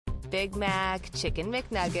Big Mac, Chicken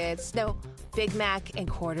McNuggets, no, Big Mac and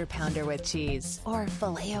Quarter Pounder with cheese, or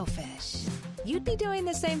Filet-O-Fish. You'd be doing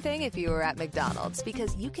the same thing if you were at McDonald's,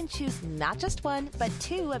 because you can choose not just one, but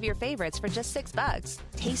two of your favorites for just $6.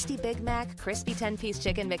 Tasty Big Mac, crispy 10-piece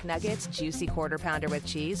Chicken McNuggets, juicy Quarter Pounder with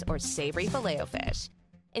cheese, or savory Filet-O-Fish.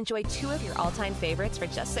 Enjoy two of your all-time favorites for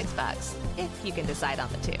just $6, if you can decide on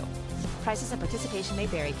the two. Prices and participation may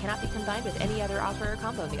vary. Cannot be combined with any other offer or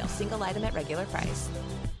combo meal. Single item at regular price.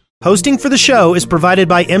 Hosting for the show is provided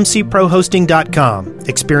by mcprohosting.com.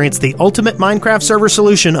 Experience the ultimate Minecraft server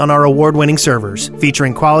solution on our award-winning servers.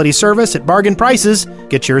 Featuring quality service at bargain prices.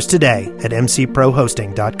 Get yours today at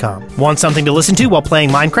mcprohosting.com. Want something to listen to while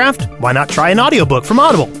playing Minecraft? Why not try an audiobook from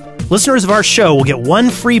Audible? Listeners of our show will get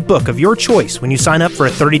one free book of your choice when you sign up for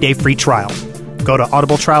a 30-day free trial. Go to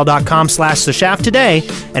audibletrial.com/theshaft today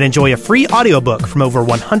and enjoy a free audiobook from over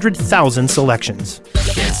 100,000 selections.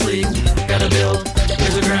 Can't sleep, gotta build.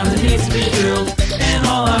 There's a ground that needs to be drilled, and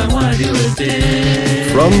all I wanna do is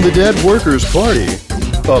dig. From the Dead Workers Party,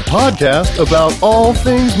 a podcast about all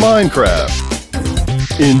things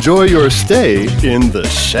Minecraft. Enjoy your stay in the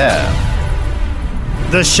Shaft.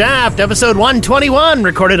 The Shaft, episode 121,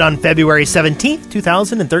 recorded on February 17th,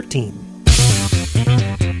 2013.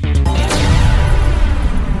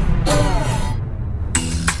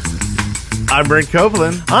 I'm Brent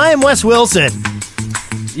Copeland. I'm Wes Wilson.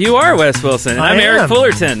 You are Wes Wilson. I'm Eric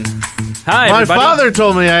Fullerton. Hi, My everybody. father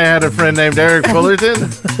told me I had a friend named Eric Fullerton.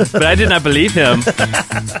 But I did not believe him. So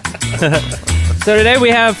today we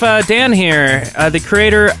have Dan here, the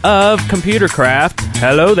creator of Computer Craft.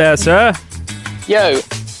 Hello there, sir. Yo,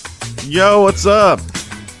 Yo, what's up?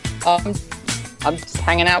 I'm just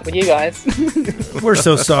hanging out with you guys. We're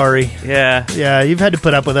so sorry. Yeah. Yeah, you've had to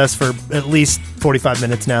put up with us for at least 45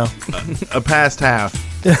 minutes now. A past half.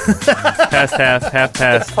 Past half, half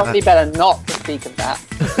past. Probably better not to speak of that.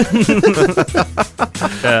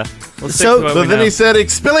 Yeah. We'll stick So- to what But we then know. he said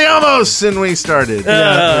Expelliarmus, and we started.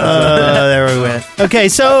 There we went. Okay,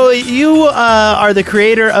 so you are the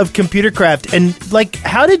creator of Computer Craft, and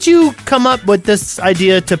how did you come up with this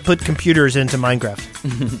idea to put computers into Minecraft?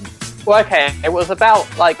 Well, okay, it was about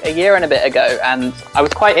a year and a bit ago, and I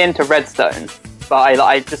was quite into redstone, but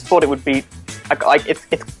I just thought it would be it's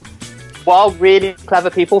while really clever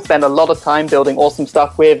people spend a lot of time building awesome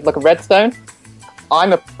stuff with a redstone,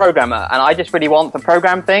 I'm a programmer and I just really want to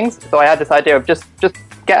program things. So I had this idea of just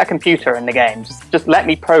get a computer in the game, just let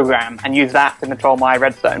me program and use that to control my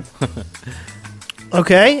redstone.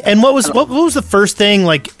 Okay, and what was the first thing?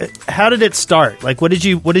 How did it start? What did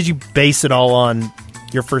you base it all on?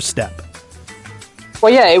 Your first step?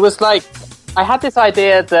 Well, yeah, it was I had this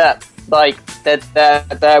idea that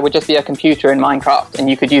there would just be a computer in Minecraft and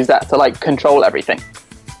you could use that to control everything.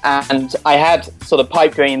 And I had sort of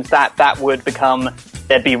pipe dreams that would become,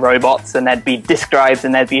 there'd be robots and there'd be disk drives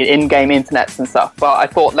and there'd be in-game internets and stuff. But I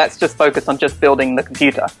thought, let's just focus on just building the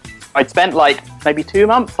computer. I'd spent maybe 2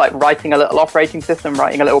 months writing a little operating system,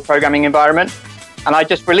 writing a little programming environment, and I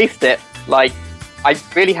just released it. I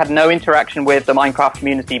really had no interaction with the Minecraft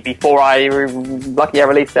community before I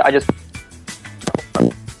released it. I just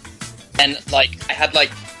I had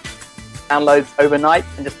downloads overnight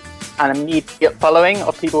and just an immediate following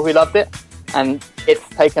of people who loved it, and it's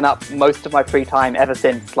taken up most of my free time ever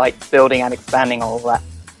since, building and expanding all of that.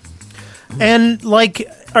 And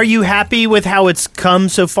are you happy with how it's come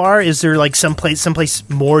so far? Is there someplace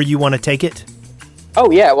more you want to take it? Oh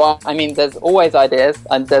yeah, well, I mean, there's always ideas,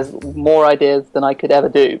 and there's more ideas than I could ever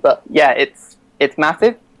do. But yeah, it's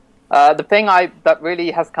massive. The thing that really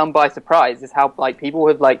has come by surprise is how people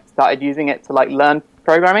have started using it to learn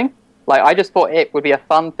programming. I just thought it would be a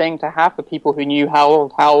fun thing to have for people who knew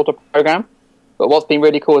how to program. But what's been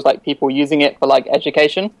really cool is people using it for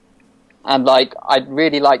education, and I'd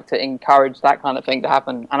really like to encourage that kind of thing to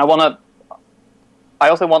happen. And I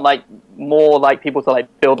also want more people to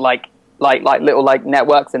build little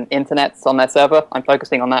networks and internets on their server. I'm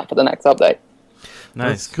focusing on that for the next update. Nice.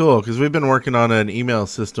 That's cool, because we've been working on an email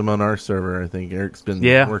system on our server. I think Eric's been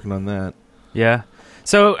working on that. Yeah.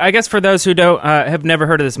 So I guess for those who don't have never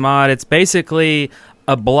heard of this mod, it's basically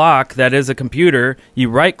a block that is a computer. You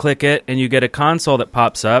right-click it, and you get a console that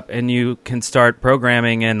pops up, and you can start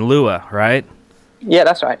programming in Lua, right? Yeah,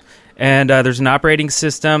 that's right. And there's an operating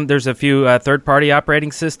system. There's a few third-party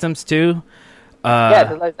operating systems, too. Yeah,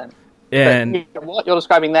 there's loads of them. And but what you're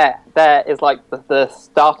describing there is the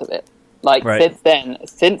start of it. Right. Since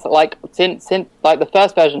the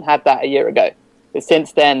first version had that a year ago. But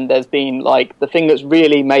since then, there's been the thing that's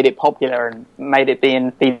really made it popular and made it be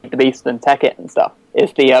in Feed the Beast and Tech It and stuff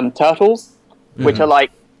is the turtles, which are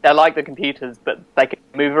they're like the computers, but they can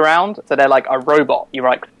move around. So they're like a robot. You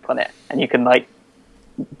right click on it, and you can like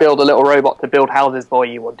build a little robot to build houses for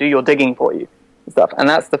you or do your digging for you and stuff. And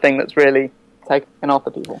that's the thing that's really taken off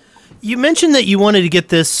the people. You mentioned that you wanted to get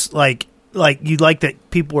this like you like that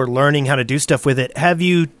people are learning how to do stuff with it. Have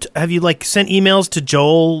you like sent emails to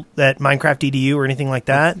Joel at Minecraft EDU or anything like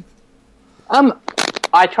that?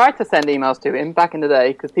 I tried to send emails to him back in the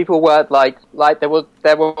day because people were like there were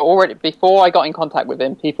already, before I got in contact with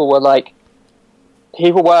him, people were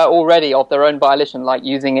already of their own volition like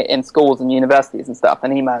using it in schools and universities and stuff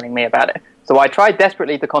and emailing me about it. So I tried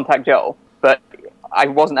desperately to contact Joel, but I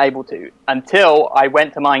wasn't able to until I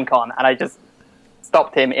went to Minecon and I just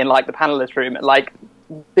stopped him in like the panelist room and like,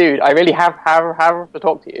 dude, I really have to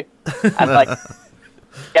talk to you. And like,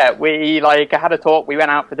 yeah, we like had a talk. We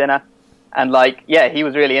went out for dinner. And, like, yeah, he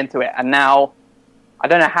was really into it. And now, I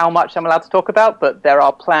don't know how much I'm allowed to talk about, but there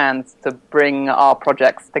are plans to bring our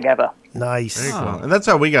projects together. Nice. Very cool. And that's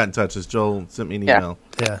how we got in touch, is Joel sent me an email.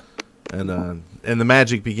 Yeah. And the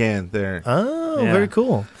magic began there. Oh, yeah. Very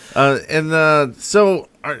cool. So,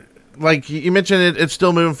 like, you mentioned it's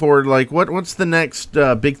still moving forward. Like, what's the next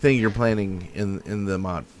big thing you're planning in the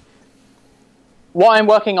mod? What I'm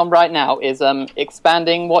working on right now is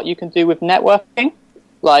expanding what you can do with networking.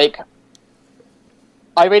 Like,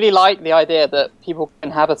 I really like the idea that people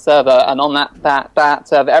can have a server, and on that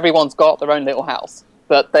server, everyone's got their own little house,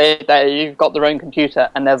 but you've got their own computer,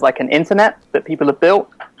 and there's like an internet that people have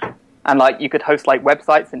built, and like you could host like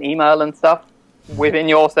websites and email and stuff within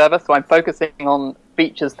your server. So I'm focusing on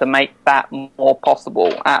features to make that more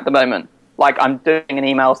possible at the moment. Like I'm doing an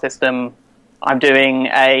email system, I'm doing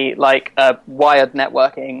a wired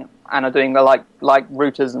networking, and I'm doing the like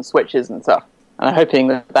routers and switches and stuff. And I'm hoping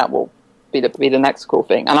that will be the next cool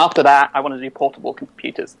thing. And after that, I want to do portable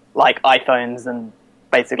computers, like iPhones, and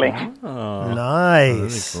basically. Oh,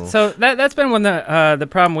 nice. Really cool. So that's been one of the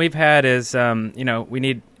problem we've had is, we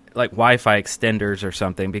need like Wi-Fi extenders or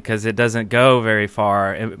something because it doesn't go very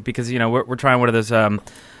far. Because, we're trying one of those,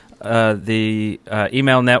 the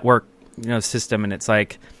email network, system, and it's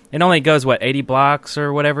like, it only goes, 80 blocks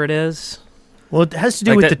or whatever it is? Well, it has to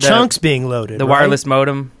do with the chunks being loaded, the wireless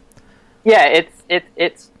modem. Yeah,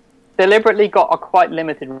 it's deliberately got a quite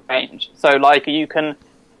limited range. So, like, you can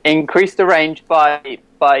increase the range by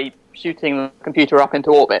shooting the computer up into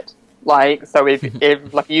orbit. Like, so if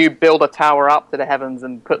you build a tower up to the heavens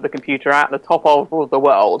and put the computer at the top of the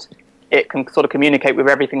world, it can sort of communicate with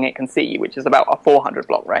everything it can see, which is about a 400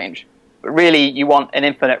 block range. But really, you want an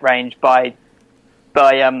infinite range by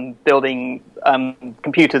building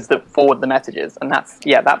computers that forward the messages, and that's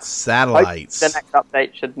satellites. The next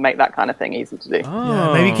update should make that kind of thing easy to do. Oh.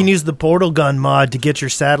 Yeah, maybe you can use the portal gun mod to get your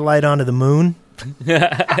satellite onto the moon.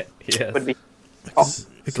 Yes. Would be.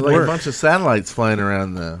 It's like a bunch of satellites flying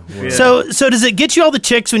around the world. Yeah. So does it get you all the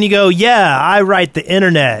chicks when you go, yeah, I write the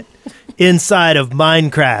internet inside of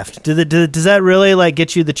Minecraft? Does that really like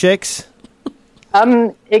get you the chicks?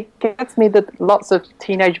 It gets me lots of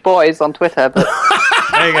teenage boys on Twitter, but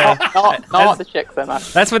there you go. Not the chicks so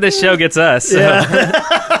much. That's what this show gets us. So.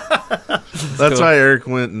 Yeah. That's why Eric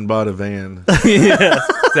went and bought a van. Yeah,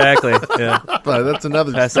 exactly. Yeah, but that's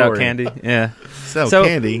another pass story. Out candy. Yeah, sell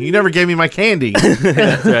candy. You never gave me my candy.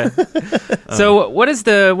 That's right. So what is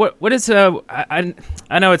I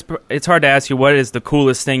know it's hard to ask you what is the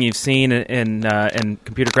coolest thing you've seen in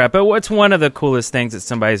computer crap, but what's one of the coolest things that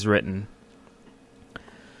somebody's written?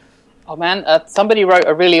 Oh man, somebody wrote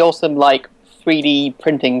a really awesome 3D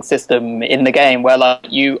printing system in the game where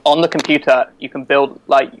you on the computer you can build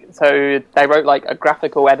so they wrote a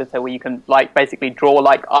graphical editor where you can basically draw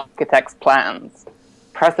architect's plans,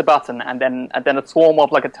 press a button, and then a swarm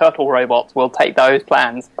of a turtle robots will take those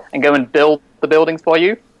plans and go and build the buildings for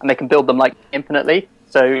you, and they can build them infinitely.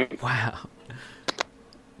 So wow.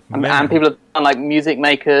 And people have done music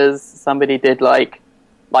makers. Somebody did like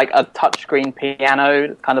a touchscreen piano.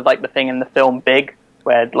 It's kind of like the thing in the film Big,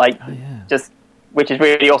 where which is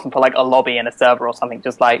really awesome for a lobby in a server or something.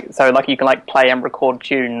 Just you can play and record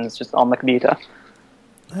tunes just on the computer.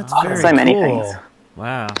 That's very so many cool. things.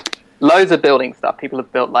 Wow. Loads of building stuff. People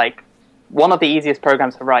have built one of the easiest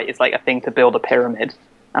programs to write is a thing to build a pyramid,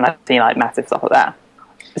 and I've seen massive stuff like that.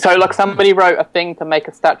 So somebody wrote a thing to make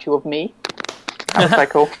a statue of me. That was quite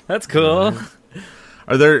cool. That's cool.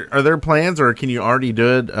 Are there plans, or can you already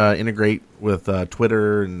do it? Integrate with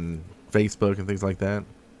Twitter and Facebook and things like that?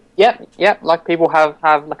 Yep. People have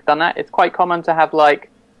done that. It's quite common to have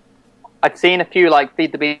I've seen a few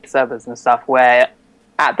Feed the Beast servers and stuff where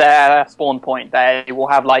at their spawn point they will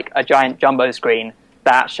have a giant jumbo screen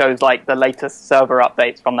that shows the latest server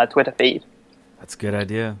updates from their Twitter feed. That's a good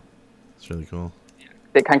idea. It's really cool.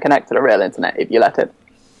 it can connect to the real internet if you let it.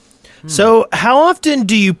 So how often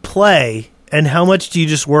do you play, and how much do you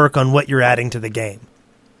just work on what you're adding to the game?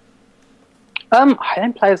 I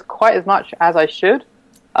don't play quite as much as I should.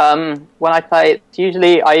 When I play, it's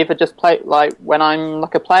usually I either just play, like, when I'm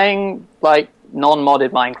playing like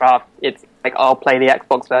non-modded Minecraft, it's like I'll play the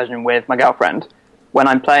Xbox version with my girlfriend. When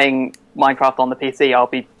I'm playing Minecraft on the PC, I'll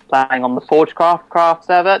be playing on the Forgecraft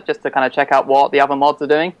server just to kind of check out what the other mods are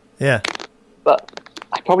doing. Yeah. But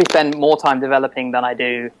I probably spend more time developing than I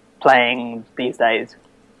do playing these days.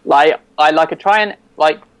 Like, I try and,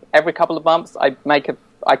 like, every couple of months I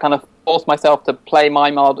kind of force myself to play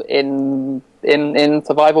my mod in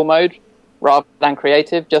survival mode rather than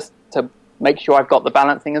creative, just to make sure I've got the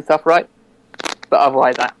balancing and stuff right. But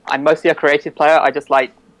otherwise, I'm mostly a creative player. I just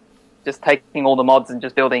like just taking all the mods and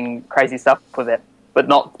just building crazy stuff with it, but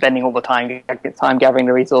not spending all the time gathering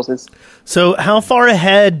the resources. So how far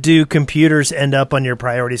ahead do computers end up on your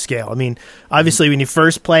priority scale? I mean, obviously, when you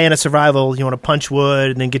first play in a survival, you want to punch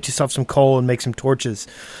wood and then get yourself some coal and make some torches.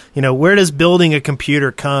 You know, where does building a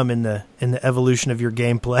computer come in the evolution of your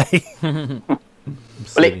gameplay?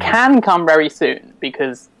 Well, it can come very soon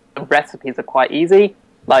because the recipes are quite easy.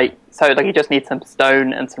 So you just need some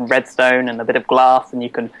stone and some redstone and a bit of glass, and you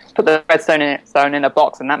can put the redstone in a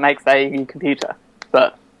box, and that makes a computer.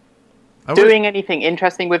 But doing anything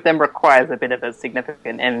interesting with them requires a bit of a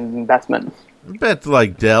significant investment. I bet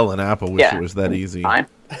like Dell and Apple wish it was that easy. Fine.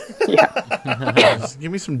 Yeah. Just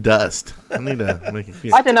give me some dust. I need to make it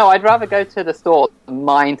feel. I don't know. I'd rather go to the store and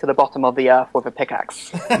mine to the bottom of the earth with a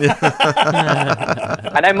pickaxe. I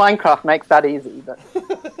know Minecraft makes that easy, but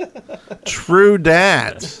True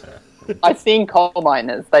dat. I've seen coal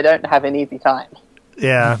miners. They don't have an easy time.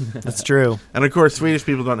 Yeah, that's true. And of course, Swedish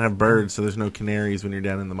people don't have birds, so there's no canaries when you're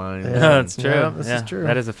down in the mine. Yeah, that's true. Yeah, this is true.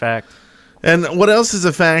 That is a fact. And what else is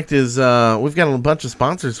a fact is we've got a bunch of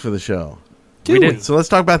sponsors for the show. We did. So let's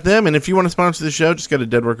talk about them. And if you want to sponsor the show, just go to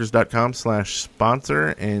deadworkers.com/sponsor,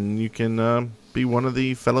 and you can be one of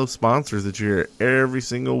the fellow sponsors that you hear every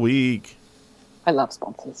single week. I love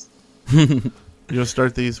sponsors. You want to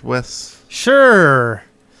start these, Wes? Sure.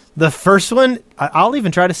 The first one, I'll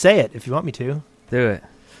even try to say it if you want me to. Do it.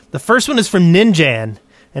 The first one is from Ninjan,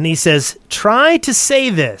 and he says, try to say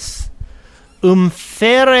this.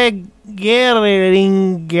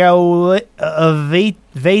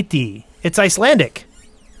 Umferegeringauveti. It's Icelandic.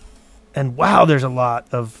 And wow, there's a lot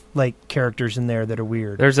of characters in there that are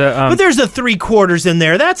weird. There's a but there's a 3/4 in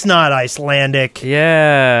there. That's not Icelandic.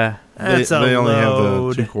 Yeah. That's they only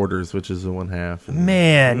load. have the 2/4, which is the 1/2.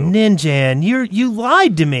 Man, Ninjan, you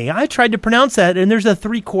lied to me. I tried to pronounce that, and there's a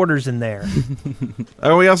 3/4 in there.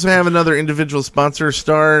 We also have another individual sponsor,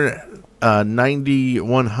 Star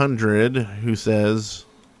 9100, who says,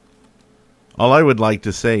 all I would like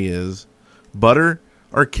to say is, butter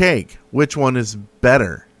or cake, which one is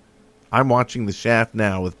better? I'm watching The Shaft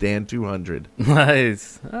now with Dan200.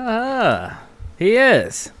 Nice. He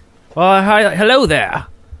is. Well, hello there.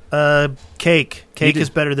 Cake. Cake is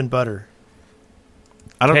better than butter.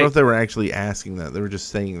 I don't know Cake. if they were actually asking that. They were just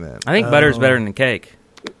saying that. I think butter's better than cake.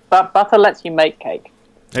 But butter lets you make cake.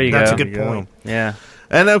 There you That's go. a good point. Yeah.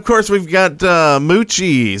 And of course, we've got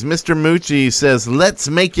Moochies. Mr. Moochie says, let's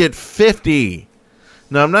make it 50.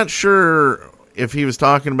 Now, I'm not sure if he was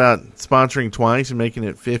talking about sponsoring twice and making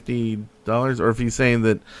it $50, or if he's saying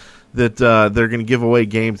that they're going to give away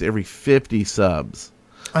games every 50 subs.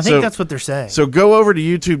 I think that's what they're saying. So go over to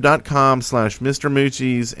youtube.com/Mr.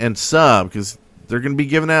 Moochies and sub, because they're going to be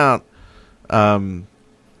giving out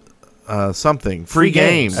something. Free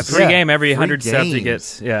games. A free game every Free 100 subs he games.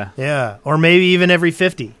 gets. Yeah. Yeah, or maybe even every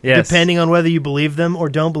 50, Yes. depending on whether you believe them or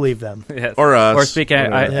don't believe them. Yes. Or us. Or speak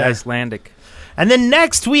Whatever. Yeah. Icelandic. And then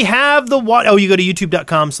next we have the you go to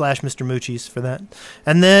youtube.com/Mr. Moochies for that.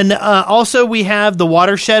 And then also we have the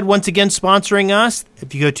Watershed once again sponsoring us.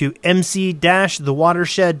 If you go to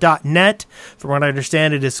mc-thewatershed.net, from what I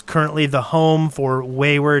understand, it is currently the home for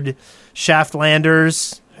wayward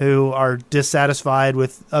Shaftlanders who are dissatisfied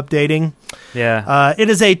with updating. Yeah. It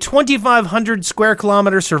is a 2,500 square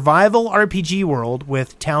kilometer survival RPG world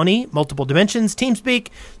with townie, multiple dimensions, TeamSpeak,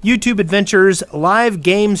 YouTube adventures, live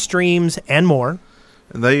game streams, and more.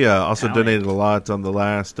 And they also donated a lot on the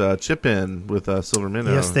last chip-in with Silver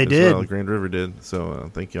Minnow. Yes, they as did. well. Grand River did.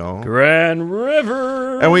 So thank y'all. Grand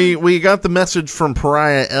River. And we got the message from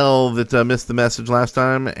Pariah L that missed the message last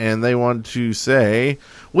time, and they want to say,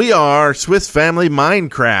 we are Swiss Family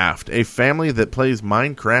Minecraft, a family that plays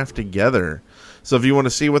Minecraft together. So if you want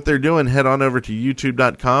to see what they're doing, head on over to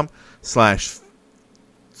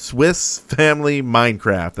youtube.com/Swiss Family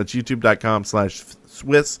Minecraft. That's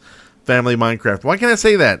youtube.com/Swiss Family Minecraft. Why can't I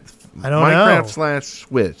say that? I don't Minecraft know. slash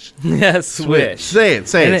Swish. Yeah, Swish. Say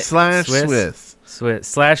it. And Slash Swiss. Swiss.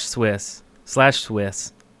 Slash Swiss. Slash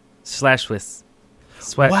Swiss. Slash Swiss.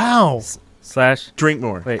 Wow. Slash. Drink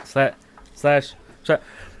more. Wait. Slash.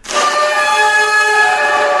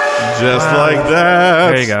 Just like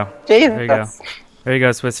that. There you go. Jesus. There you go. There you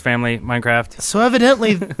go, Swiss Family Minecraft. So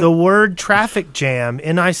evidently, the word traffic jam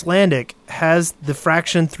in Icelandic has the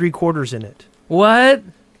fraction 3/4 in it. What?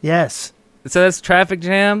 Yes. So that's traffic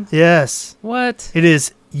jam? Yes. What? It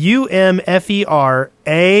is UMFER,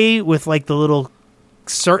 with like the little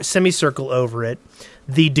semicircle over it,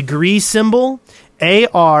 the degree symbol,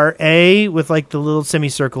 ARA with like the little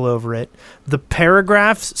semicircle over it, the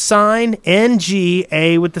paragraphs sign,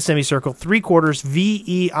 NGA with the semicircle, 3/4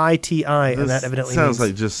 VEITI, and that evidently sounds means,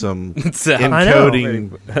 like just some I know.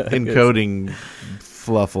 encoding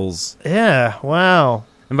fluffles. Yeah, wow.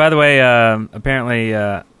 And by the way, apparently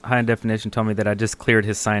High Definition told me that I just cleared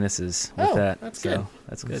his sinuses with that. that's so good.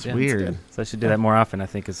 That's good. That's yeah. weird. That's good. So I should do that more often, I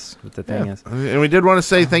think, is what the thing is. And we did want to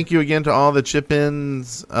say thank you again to all the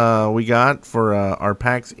chip-ins we got for our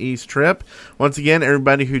PAX East trip. Once again,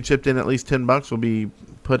 everybody who chipped in at least $10 will be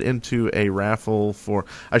put into a raffle for...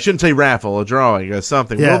 I shouldn't say raffle, a drawing or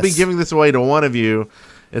something. Yes. We'll be giving this away to one of you.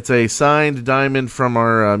 It's a signed diamond from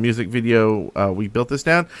our music video. We built this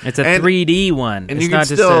down. It's a 3D one. And it's you not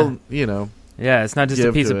can just still, yeah, it's not just a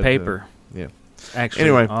give piece to of it, paper. yeah. Actually,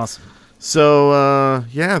 Anyway. awesome. So,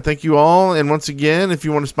 thank you all. And once again, if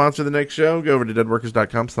you want to sponsor the next show, go over to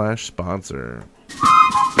deadworkers.com/sponsor.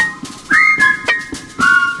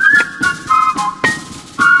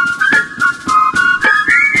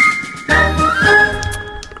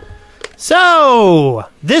 So,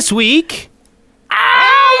 this week...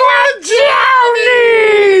 Why do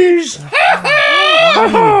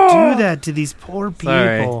you do that to these poor people?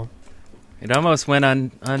 Sorry. It almost went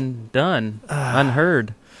undone,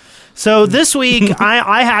 unheard. So this week,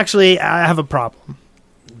 I have a problem,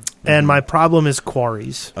 and my problem is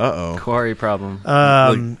quarries. Uh-oh. Quarry problem.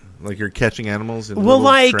 Like you're catching animals in Well, little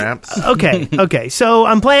like, traps? okay. So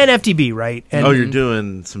I'm playing FTB, right? And, Oh, you're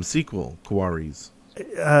doing some sequel quarries.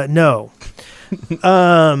 no.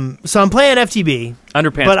 So I'm playing FTB,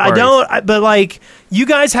 Underpants but quarries. but like you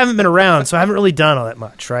guys haven't been around, so I haven't really done all that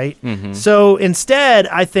much, right? Mm-hmm. So instead,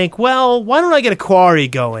 I think, well, why don't I get a quarry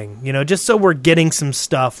going? Just so we're getting some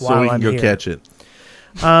stuff So while we can I'm go here. catch it.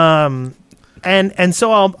 And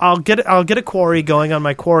so I'll get a quarry going on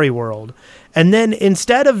my quarry world, and then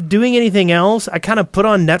instead of doing anything else, I kind of put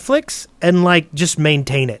on Netflix and like just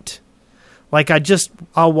maintain it. Like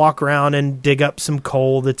I'll walk around and dig up some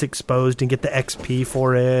coal that's exposed and get the XP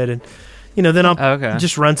for it, and then I'll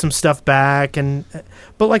just run some stuff back.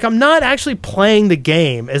 But like I'm not actually playing the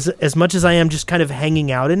game as much as I am just kind of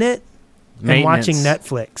hanging out in it and watching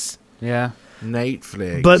Netflix. Yeah.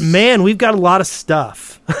 Netflix. But man, we've got a lot of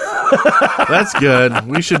stuff. That's good.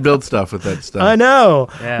 We should build stuff with that stuff. I know.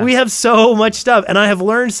 Yeah. We have so much stuff, and I have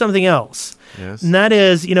learned something else. Yes. And that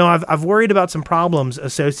is, I've worried about some problems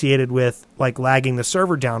associated with like lagging the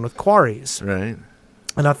server down with quarries. Right.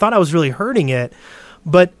 And I thought I was really hurting it,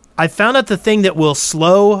 but I found out the thing that will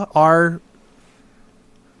slow our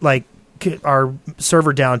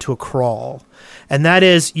server down to a crawl. And that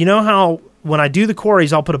is, how when I do the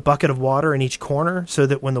quarries, I'll put a bucket of water in each corner so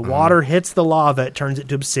that when the water hits the lava, it turns it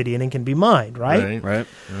to obsidian and can be mined, right? Right.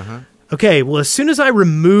 Okay, well, as soon as I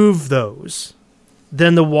remove those,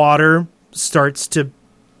 then the water starts to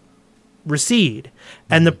recede.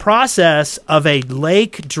 And the process of a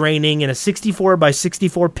lake draining in a 64 by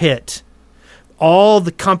 64 pit, all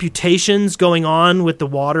the computations going on with the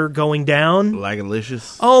water going down,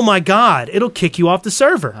 Lagalicious. oh my God, it'll kick you off the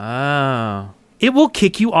server. Oh. It will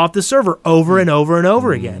kick you off the server over and over and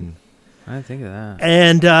over again. I didn't think of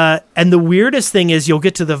that. And the weirdest thing is you'll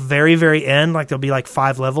get to the very, very end, like there'll be like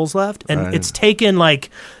 5 levels left, and Right. it's taken like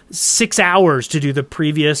 6 hours to do the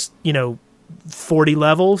previous, 40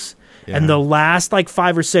 levels, and the last like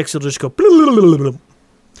 5 or 6 you'll just go.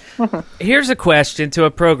 Here's a question to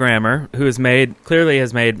a programmer who clearly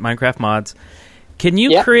has made Minecraft mods. Can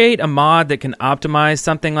you create a mod that can optimize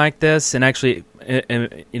something like this and actually,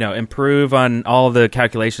 improve on all the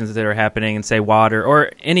calculations that are happening in, say, water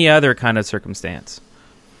or any other kind of circumstance?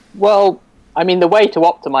 Well, I mean, the way to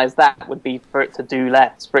optimize that would be for it to do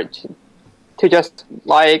less, for it to just,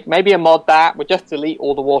 like, maybe a mod that would just delete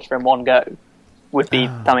all the water in one go would be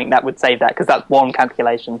something that would save that, because that's one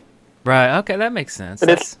calculation. Right, okay, that makes sense. But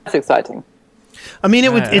that's exciting. I mean, it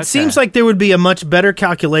Okay. seems like there would be a much better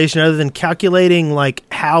calculation other than calculating like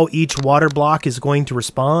how each water block is going to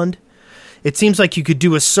respond. It seems like you could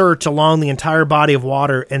do a search along the entire body of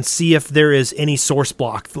water and see if there is any source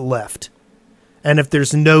block left. And if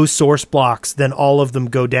there's no source blocks, then all of them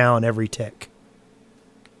go down every tick.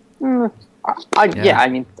 Yeah, I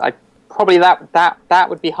mean, probably that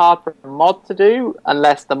would be hard for a mod to do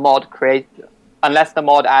unless the mod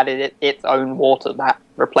added its own water that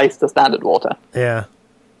replaced the standard water. Yeah,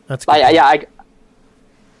 that's good.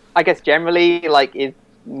 I guess generally, like, if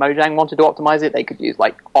Mojang wanted to optimize it, they could use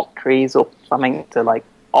like opt trees or something to like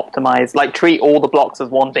optimize, like treat all the blocks as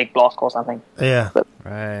one big block or something. Yeah, but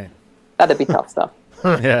Right. that'd be tough stuff.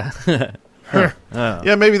 Yeah.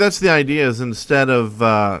 Yeah, maybe that's the idea, is instead of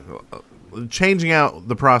changing out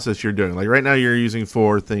the process you're doing. Like right now you're using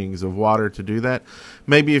 4 things of water to do that.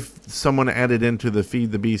 Maybe if someone added into the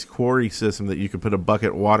Feed the Beast quarry system that you could put a bucket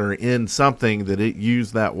of water in something that it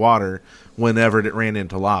used that water whenever it ran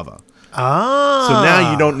into lava. Ah. So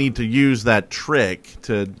now you don't need to use that trick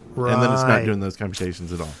to, Right. and then it's not doing those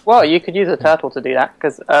computations at all. Well, you could use a turtle to do that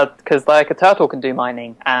because like a turtle can do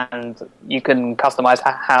mining, and you can customize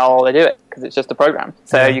how they do it because it's just a program.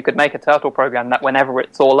 So you could make a turtle program that whenever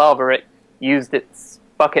it saw lava, it used its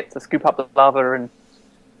bucket to scoop up the lava and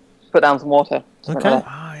put down some water. Okay. Like that.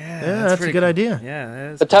 Oh, yeah. Yeah, that's a pretty good cool. idea. Yeah,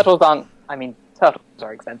 that is But turtles aren't. I mean, turtles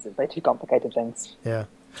are expensive. They're too complicated things. Yeah.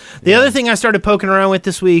 The other thing I started poking around with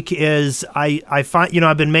this week is I find,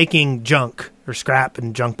 I've been making junk or scrap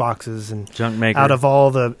and junk boxes and Junk maker. out of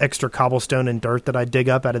all the extra cobblestone and dirt that I dig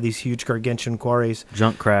up out of these huge gargantuan quarries.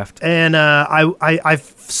 Junk craft. And I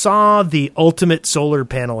saw the ultimate solar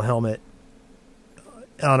panel helmet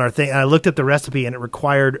on our thing. And I looked at the recipe and it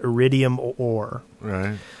required iridium ore.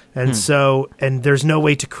 Right. And and there's no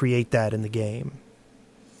way to create that in the game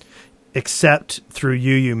except through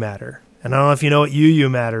UU matter. And I don't know if you know what UU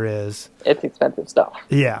matter is. It's expensive stuff.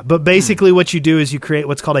 Yeah, but basically what you do is you create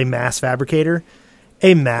what's called a mass fabricator.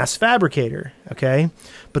 A mass fabricator, okay?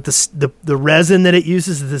 But the resin that it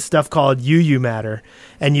uses is this stuff called UU matter,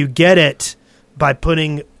 and you get it by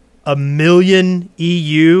putting 1 million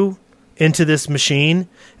EU into this machine,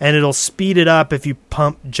 and it'll speed it up if you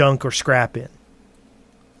pump junk or scrap in.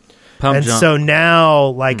 Pump junk. So now,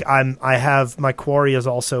 like, I have my quarry is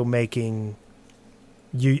also making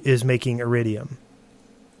iridium.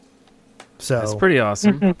 So That's pretty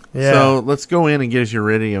awesome. yeah. So let's go in and get us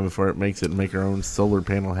iridium before it makes it and make our own solar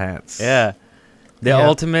panel hats. Yeah. The Yeah.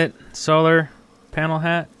 ultimate solar panel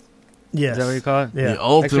hat? yes. Is that what you call it? Yeah. The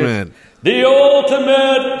ultimate. The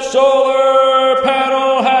ultimate solar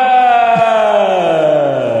panel hat.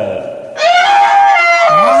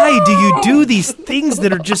 Why do you do these things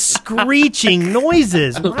that are just screeching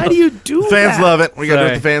noises? Why do you do Fans that? love it. We got to do what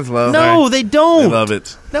Sorry. the fans love. No, they don't. They love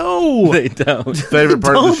it. No. They don't. Favorite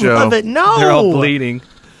part of the Don't show. love it. No. They're all bleeding.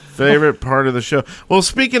 Favorite part of the show. Well,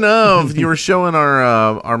 speaking of, you were showing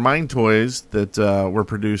our Mind Toys that were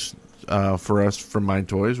produced for us from Mind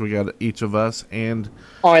Toys. We got each of us and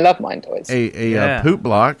Oh, I love mine toys. a poop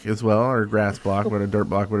block as well, or grass block, a dirt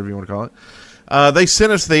block, whatever you want to call it. They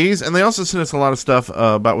sent us these, and they also sent us a lot of stuff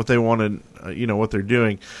about what they wanted, what they're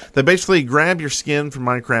doing. They basically grab your skin from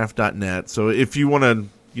Minecraft.net. So if you want to,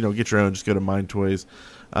 get your own, just go to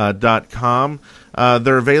mindtoys.com.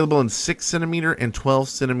 They're available in 6 centimeter and 12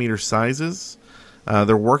 centimeter sizes.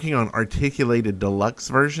 They're working on articulated deluxe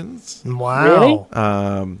versions. Wow.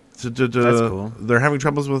 Really? That's cool. They're having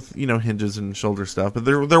troubles with hinges and shoulder stuff, but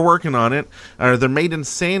they're working on it. They're made in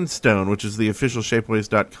sandstone, which is the official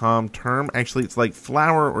Shapeways.com term. Actually, it's like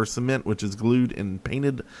flour or cement, which is glued and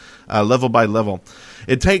painted level by level.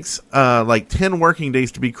 It takes like 10 working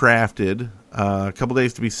days to be crafted, a couple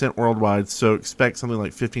days to be sent worldwide. So expect something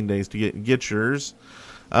like 15 days to get yours.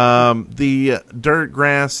 The dirt,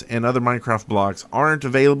 grass, and other Minecraft blocks aren't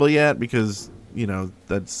available yet because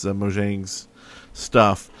that's Mojang's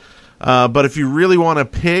stuff. But if you really want a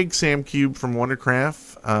pig, Sam Cube from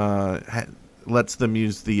Wondercraft lets them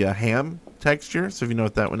use the ham texture. So if you know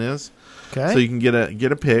what that one is, Okay. so you can get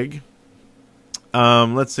a pig.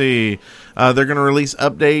 Let's see. They're going to release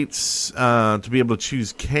updates to be able to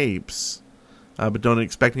choose capes, but don't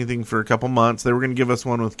expect anything for a couple months. They were going to give us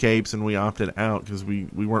one with capes, and we opted out because we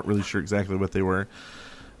weren't really sure exactly what they were.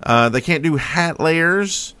 They can't do hat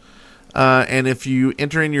layers. And if you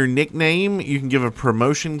enter in your nickname, you can give a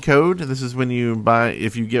promotion code. This is when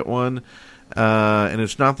if you get one, and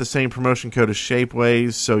it's not the same promotion code as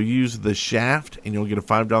Shapeways, so use the shaft, and you'll get a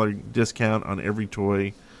 $5 discount on every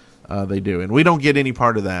toy they do. And we don't get any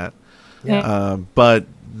part of that. Yeah. But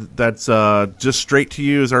that's just straight to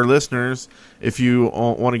you as our listeners. If you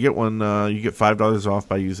want to get one, you get $5 off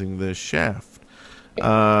by using the shaft.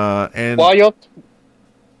 And While you're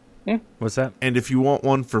What's that? And if you want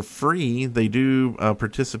one for free, they do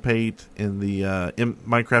participate in the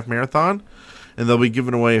Minecraft Marathon, and they'll be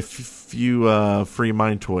giving away a few free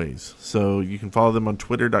Mind Toys. So you can follow them on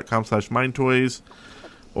twitter.com/mindtoys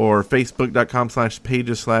or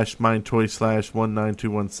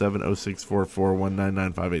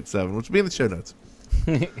facebook.com/pages/mindtoys/192170644199587, which will be in the show notes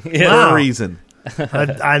for a reason.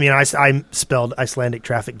 I mean, I spelled Icelandic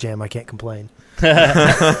traffic jam. I can't complain.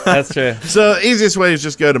 That's true. So easiest way is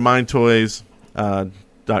just go to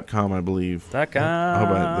mindtoys.com, I believe. .com. I hope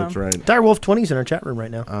that's right. Direwolf20's in our chat room right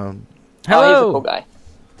now. Oh, he's a Hello. cool guy.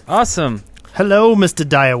 Awesome. Hello, Mr.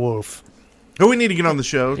 Direwolf. Oh, we need to get on the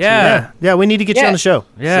show. Too. Yeah. Yeah, we need to get you on the show.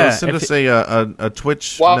 Yeah. So send us a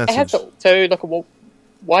Twitch Why message.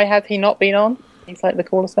 why has he not been on? He's like the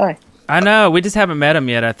coolest guy. I know. We just haven't met him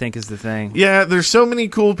yet, I think, is the thing. Yeah, there's so many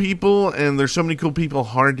cool people, and there's so many cool people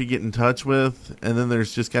hard to get in touch with, and then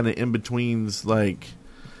there's just kind of in-betweens, like,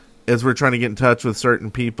 as we're trying to get in touch with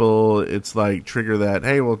certain people, it's like, trigger that,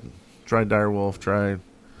 hey, well, try Direwolf, try...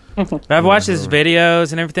 But I've watched his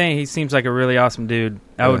videos and everything. He seems like a really awesome dude.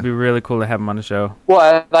 That would be really cool to have him on the show.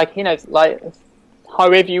 Well, like, he knows, like, if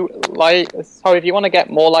you want to get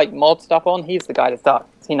more, like, mod stuff on, he's the guy to start.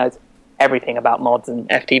 He knows everything about mods and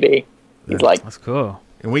FTB. He's like... That's cool.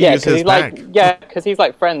 And we use his pack. Because he's,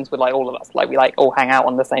 like, friends with, like, all of us. Like, we, like, all hang out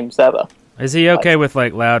on the same server. Is he okay with,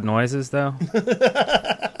 like, loud noises, though?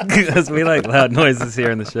 Because we like loud noises here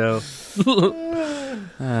in the show.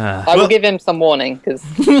 I will give him some warning, because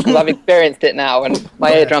I've experienced it now, and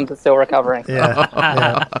my eardrums are still recovering.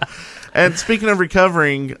 Yeah. And speaking of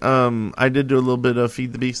recovering, I did do a little bit of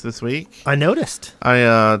Feed the Beast this week. I noticed.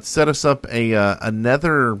 I set us up a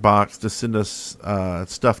nether box to send us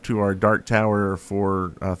stuff to our Dark Tower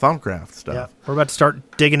for Thaumcraft stuff. Yeah, we're about to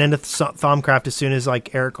start digging into Thaumcraft as soon as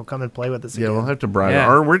like Eric will come and play with us Yeah, again. we'll have to bribe Yeah. it.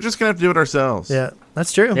 Or we're just going to have to do it ourselves. Yeah,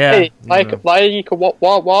 that's true. Yeah. Hey, while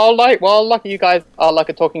like you guys are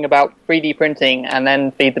like talking about 3D printing and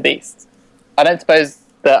then Feed the Beast, I don't suppose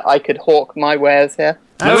that I could hawk my wares here.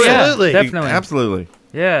 Absolutely. Yeah, definitely. Absolutely.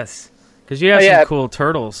 Yes. Because you have some cool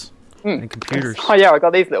turtles and computers. Oh yeah, I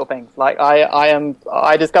got these little things. Like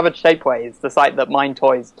I discovered Shapeways, the site that Mind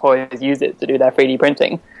Toys use it to do their 3D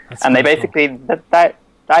printing, and they basically they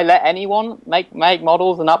let anyone make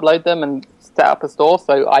models and upload them and set up a store.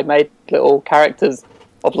 So I made little characters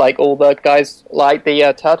of like all the guys, like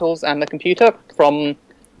the turtles and the computer from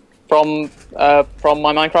my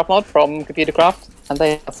Minecraft mod from Computer Craft, and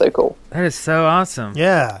they are so cool. That is so awesome.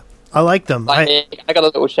 Yeah, I like them. I got a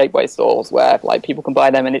little Shapeways stores where like people can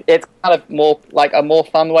buy them, and it's kind of more like a more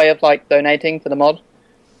fun way of like donating to the mod.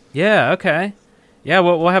 Yeah. Okay. Yeah.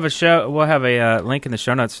 We'll have a show. We'll have a link in the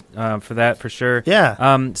show notes for that for sure.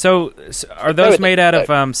 Yeah. So are those made out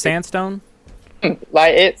of sandstone?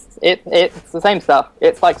 Like it's the same stuff.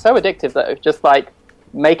 It's like so addictive though. Just like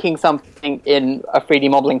making something in a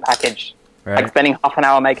 3D modeling package. Right. Like spending half an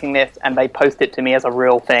hour making this, and they post it to me as a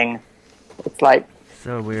real thing. It's like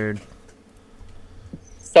So weird.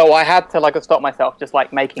 so I had to like stop myself, just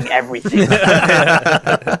like making everything.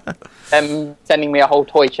 Them sending me a whole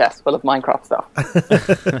toy chest full of Minecraft stuff.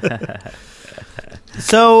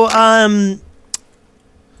 So,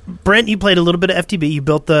 Brent, you played a little bit of FTB. You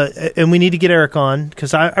built and we need to get Eric on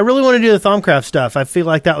because I really want to do the Thaumcraft stuff. I feel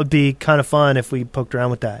like that would be kind of fun if we poked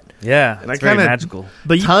around with that. Yeah. And It's I very kinda magical.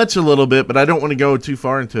 But you, Touch a little bit, but I don't want to go too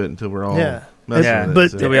far into it until we're all Yeah. messing Yeah. with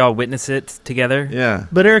But- it. So we all witness it together. Yeah.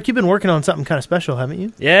 but Eric, you've been working on something kind of special, haven't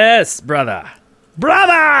you? Yes, brother.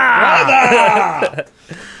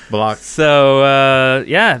 Block. So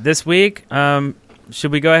yeah, this week,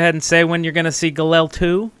 should we go ahead and say when you're going to see Galil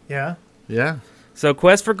 2? Yeah. Yeah. So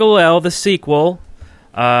Quest for Galil, the sequel.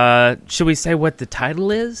 Should we say what the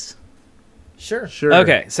title is? Sure. Sure.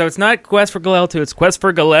 Okay, so it's not Quest for Galil 2, it's Quest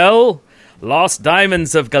for Galil, Lost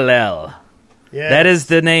Diamonds of Galil. Yeah. That is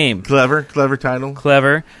the name. Clever title.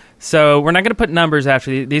 Clever. So we're not going to put numbers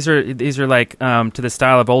after these. These are like to the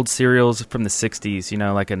style of old serials from the '60s. You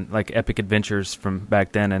know, like epic adventures from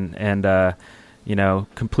back then, and you know,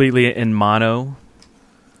 completely in mono.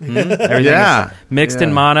 Everything Yeah. is mixed in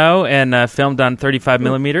Yeah. mono and filmed on 35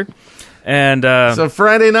 millimeter. And So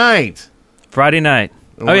Friday night. Friday night.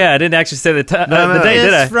 Oh yeah, I didn't actually say the date, did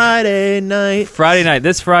I? It's Friday night. Friday night.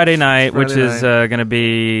 This Friday night, which Friday is going to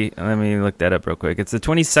be. Let me look that up real quick. It's the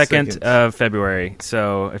 22nd of February.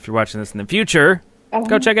 So if you're watching this in the future,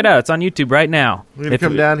 go check it out. It's on YouTube right now. We're going to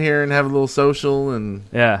come down here and have a little social and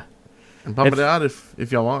Yeah, pump If- it out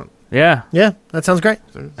if y'all want. yeah. Yeah, that sounds great.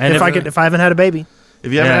 And if I haven't had a baby.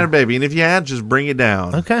 If you haven't Yeah. had a baby, and if you had, just bring it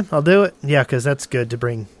down. Okay, I'll do it. Yeah, because that's good to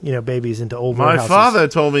bring babies into old My warehouses. father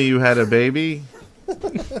told me you had a baby.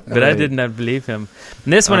 But I did not believe him.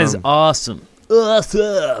 And this one is awesome.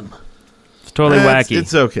 Awesome. It's totally wacky.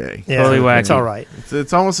 It's okay. Yeah, Totally wacky. It's all right.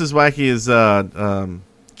 It's almost as wacky as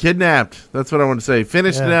Kidnapped. That's what I want to say.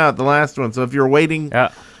 Finished it out, the last one. So if you're waiting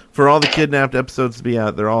for all the Kidnapped episodes to be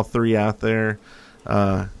out, they're all 3 out there.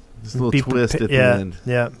 Just a little twist at the end.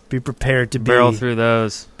 Yeah, be prepared to barrel through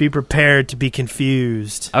those. Be prepared to be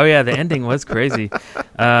confused. Oh, yeah, the ending was crazy.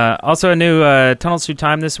 Also, a new Tunnels Through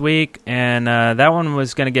Time this week, and that one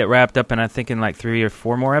was going to get wrapped up in, I think, in like 3 or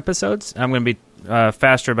 4 more episodes. I'm going to be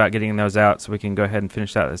faster about getting those out so we can go ahead and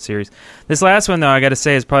finish out the series. This last one, though, I got to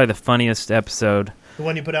say, is probably the funniest episode. The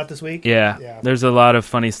one you put out this week? Yeah. There's a lot of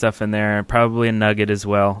funny stuff in there, probably a nugget as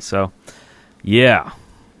well. So, yeah.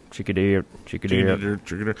 Chickadee.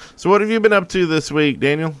 So what have you been up to this week,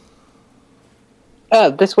 Daniel?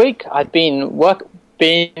 This week I've been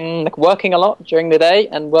working a lot during the day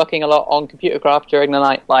and working a lot on computer craft during the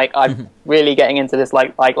night. Like I'm really getting into this,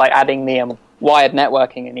 like adding the wired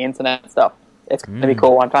networking and the internet stuff. It's gonna be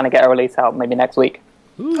cool. I'm trying to get a release out maybe next week.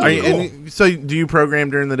 So do you program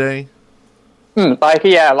during the day?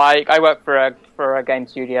 I work for a game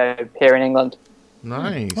studio here in England.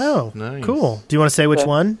 Nice. Oh, nice. Cool. Do you want to say which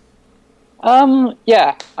one?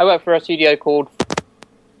 Yeah, I work for a studio called.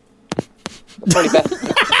 Probably best.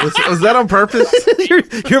 Was that on purpose?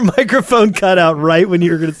 your microphone cut out right when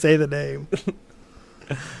you were going to say the name.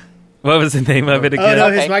 What was the name of it again? Oh,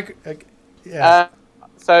 no, his mic. Yeah.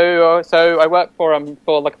 So I work for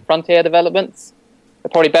like Frontier Developments.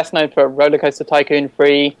 They're probably best known for Roller Coaster Tycoon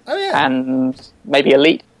 3 and maybe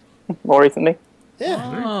Elite more recently. Yeah.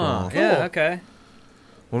 Cool. Yeah. Okay.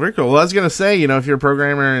 Well, very cool. Well, I was going to say, if you're a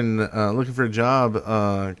programmer and looking for a job,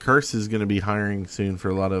 Curse is going to be hiring soon for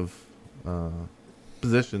a lot of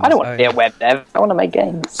positions. I don't want to be a web dev. I want to make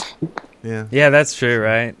games. Yeah. Yeah, that's true,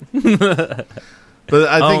 right? But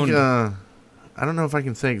I think, I don't know if I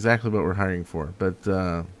can say exactly what we're hiring for, but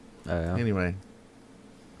anyway.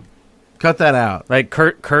 Cut that out. Like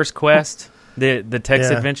Curse Quest, the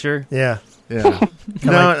text adventure. Yeah. Yeah.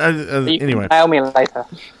 Anyway. Email me later.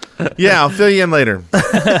 Yeah, I'll fill you in later.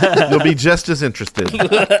 You'll be just as interested.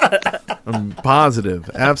 I'm positive.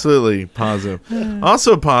 Absolutely positive.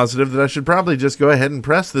 Also positive that I should probably just go ahead and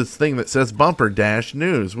press this thing that says Bumper Dash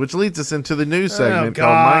News, which leads us into the news segment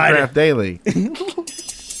called Minecraft Daily.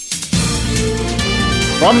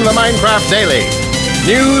 From the Minecraft Daily,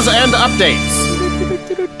 news and updates.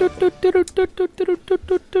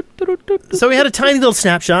 So we had a tiny little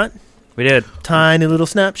snapshot. We did. Tiny little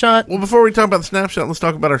snapshot. Well, before we talk about the snapshot, let's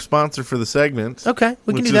talk about our sponsor for the segment. Okay,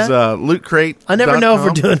 we can do that. Which is Loot Crate. I never know if we're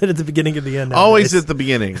doing it at the beginning or the end. Always at the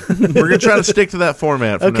beginning. We're going to try to stick to that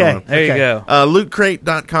format from now on. There you go.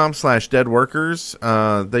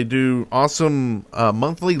 LootCrate.com/deadworkers. They do awesome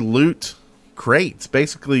monthly loot crates.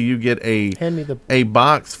 Basically, you get a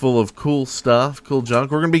box full of cool stuff, cool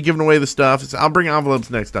junk. We're going to be giving away the stuff. I'll bring envelopes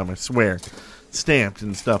next time, I swear. Stamped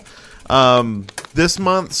and stuff. This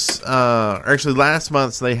month's, actually last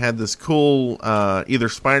month's, they had this cool either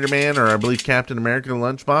Spider-Man or I believe Captain America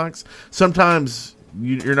lunchbox. Sometimes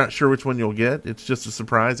you're not sure which one you'll get. It's just a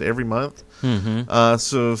surprise every month. Mm-hmm.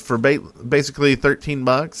 So for basically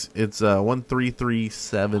 $13, it's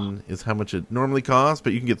 $1,337 is how much it normally costs,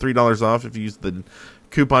 but you can get $3 off if you use the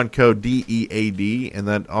coupon code DEAD, and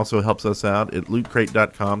that also helps us out at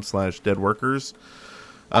lootcrate.com/deadworkers.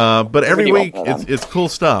 But every week, it's cool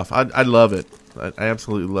stuff. I love it. I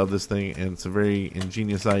absolutely love this thing, and it's a very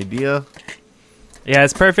ingenious idea. Yeah,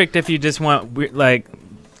 it's perfect if you just want I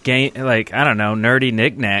don't know, nerdy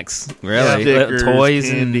knickknacks, really, Stickers, toys,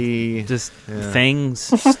 candy, and just things,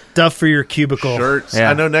 stuff for your cubicle, shirts. Yeah.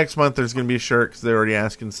 I know next month there's going to be a shirt because they're already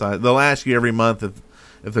asking size. They'll ask you every month if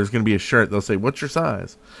there's going to be a shirt. They'll say, "What's your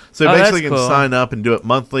size?" So basically, you can sign up and do it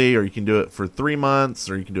monthly, or you can do it for 3 months,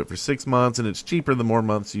 or you can do it for 6 months, and it's cheaper the more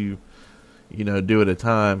months you do at a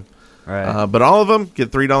time. Right. But all of them get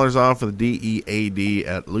 $3 off with DEAD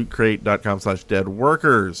at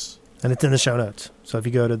lootcrate.com/deadworkers. And it's in the show notes. So if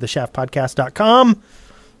you go to theshaftpodcast.com,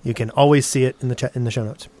 you can always see it in the show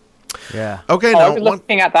notes. Yeah. Okay. I was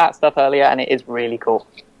looking at that stuff earlier, and it is really cool.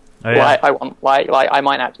 Oh, yeah. I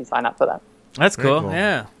might actually sign up for that. That's cool.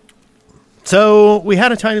 Yeah. So we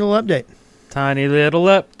had a tiny little update. Tiny little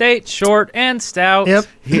update, short and stout. Yep.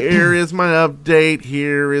 Here is my update.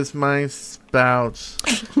 Here is my spout.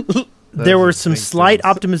 There were some slight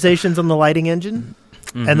optimizations on the lighting engine,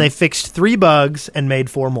 and they fixed 3 bugs and made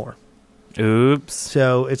 4 more. Oops.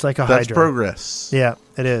 So it's like a Hydra. That's progress. Yeah,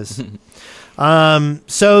 it is.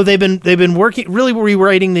 So they've been working, really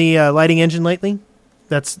rewriting the lighting engine lately.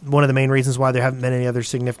 That's one of the main reasons why there haven't been any other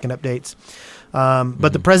significant updates.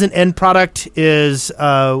 But the present end product is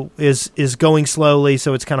going slowly,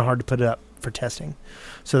 so it's kind of hard to put it up for testing.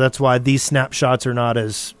 So that's why these snapshots are not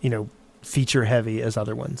as feature heavy as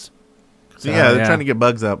other ones. So they're trying to get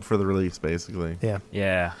bugs up for the release, basically.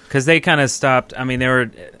 Yeah, because they kind of stopped. I mean,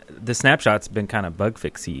 the snapshots been kind of bug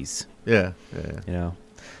fixies. Yeah.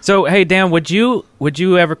 So hey, Dan, would you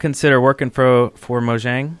ever consider working for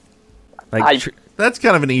Mojang? That's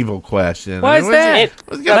kind of an evil question. Why is that?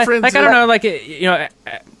 I don't know,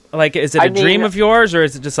 like is it a dream of yours, or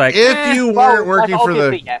is it just like if you weren't working for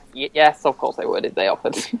the? Yes, of course I would if they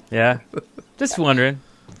offered. Yeah, just wondering.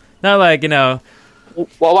 Not like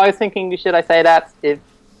Well, I was thinking, should I say that if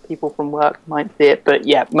people from work might see it? But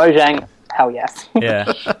yeah, Mojang, hell yes.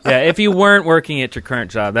 yeah. If you weren't working at your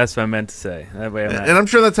current job, that's what I meant to say. That way, and I'm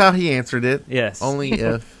sure that's how he answered it. Yes. Only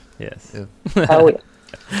if. Yes. If. Hell yeah.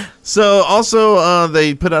 So also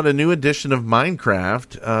they put out a new edition of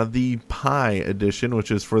Minecraft, the Pi edition,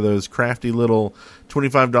 which is for those crafty little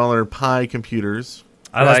 $25 Pi computers.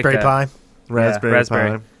 Raspberry Pi. Raspberry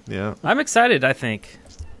Pi. Yeah. I'm excited, I think.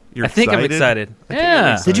 You're I'm excited.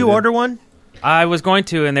 Yeah. Did you order one? I was going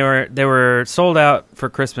to, and they were sold out for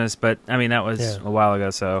Christmas, but I mean that was a while ago.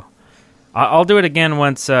 So I'll do it again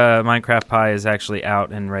once Minecraft Pi is actually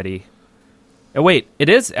out and ready. Oh wait, it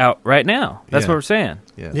is out right now. That's what we're saying.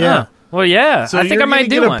 Yeah. Huh. Well, yeah. So I think I might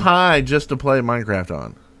do get one. a Pi just to play Minecraft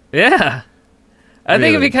on. Yeah. I think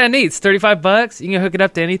it'd be Really? kind of neat. It's $35. You can hook it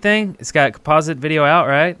up to anything. It's got composite video out,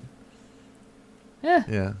 right? Yeah.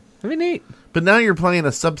 Yeah. It'd be neat. But now you're playing a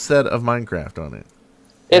subset of Minecraft on it.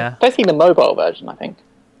 It's basically the mobile version, I think.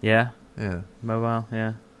 Yeah. Yeah. Mobile.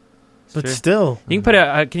 Yeah. But True. still, You can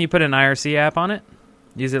put can you put an IRC app on it?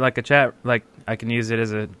 Use it like a chat. Like I can use it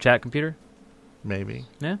as a chat computer. Maybe.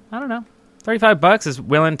 Yeah. I don't know. $35 is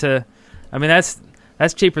willing to. I mean that's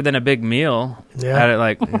cheaper than a big meal at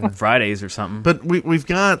like Fridays or something. But we've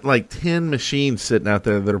got like 10 machines sitting out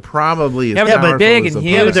there that are probably as Yeah, but powerful big as and the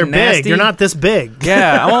huge. yeah, Pi. but they're nasty. big. You're not this big.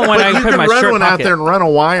 Yeah, I want one I But can you put in can my run shirt one out pocket. there and run a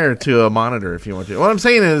wire to a monitor if you want to. What I'm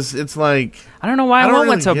saying is, it's like I don't know why I don't want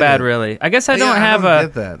one really so get bad. it. Really, I guess I Yeah, don't I have don't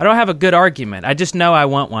get that. I don't have a good argument. I just know I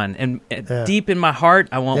want one, and deep in my heart,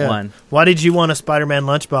 I want Yeah. one. Why did you want a Spider-Man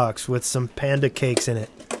lunchbox with some panda cakes in it?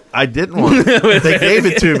 I didn't want it. They gave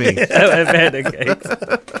it to me. Panda cakes.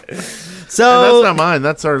 So And that's not mine.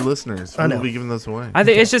 That's our listeners. I know. We'll be giving those away. I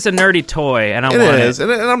think it's just a nerdy toy, and I It want is, it.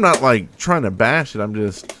 and I'm not like trying to bash it. I'm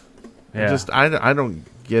just, Yeah. I don't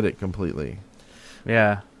get it completely.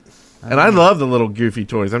 Yeah. And I love the little goofy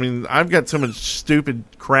toys. I mean, I've got so much stupid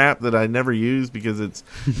crap that I never use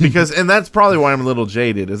and that's probably why I'm a little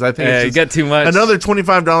jaded. Is I think Yeah, it's you just got too much. another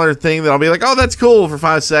 $25 thing that I'll be like, oh, that's cool for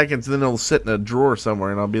 5 seconds, and then it'll sit in a drawer somewhere,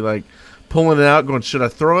 and I'll be like pulling it out, going, should I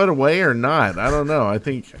throw it away or not? I don't know. I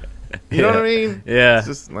think, you know what I mean? Yeah. It's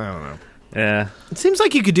just, I don't know. Yeah. it seems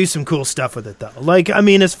like you could do some cool stuff with it, though. Like, I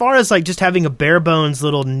mean, as far as like just having a bare bones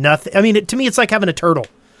little nothing. I mean, to me, it's like having a turtle.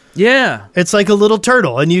 Yeah. It's like a little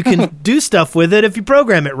turtle, and you can do stuff with it if you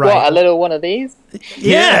program it right. What, a little one of these?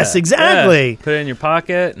 Yes, Yeah. exactly. Put it in your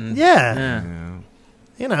pocket. And, Yeah.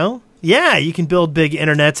 You know, you can build big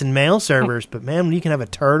internets and mail servers, but man, when you can have a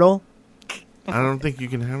turtle. I don't think you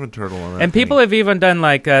can have a turtle on that. And people thing. have even done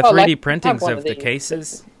like 3D like, have printings one of of the these.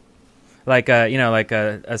 cases. Like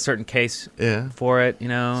a certain case Yeah. for it, you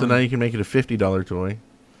know. So now you can make it a $50 toy.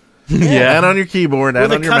 yeah. Add on your keyboard, add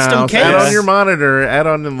With a on your custom mouse, case. add on your monitor, add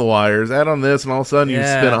on the wires, add on this, and all of a sudden you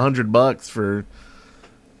Yeah. spend $100 for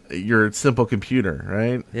your simple computer,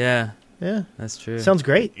 right? Yeah, Yeah, that's true. sounds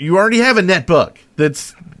great. You already have a netbook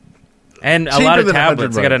that's And a cheaper lot of than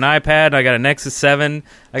tablets. I got an iPad. I got a Nexus 7.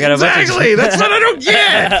 I got a bunch exactly. of. That's what I don't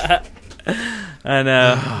get. I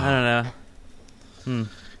know. I don't know.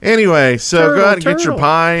 Anyway, so Turtle, go ahead and get your turtle.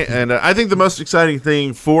 Pi, and I think the most exciting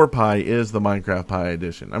thing for Pi is the Minecraft Pi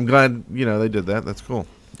edition. I'm glad they did that. That's cool.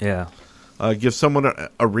 Yeah. Give someone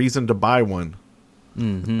a reason to buy one.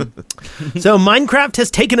 So Minecraft has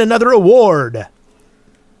taken another award,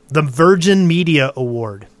 the Virgin Media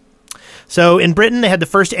Award. So in Britain, they had the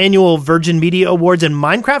first annual Virgin Media Awards, and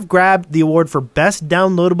Minecraft grabbed the award for Best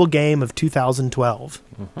Downloadable Game of 2012.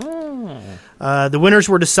 The winners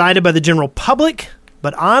were decided by the general public,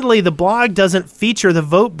 but oddly, the blog doesn't feature the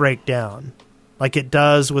vote breakdown like it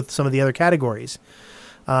does with some of the other categories.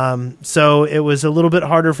 So it was a little bit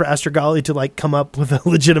harder for Astragali to come up with a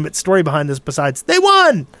legitimate story behind this besides they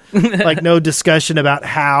won. No discussion about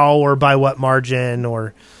how or by what margin,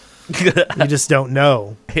 or you just don't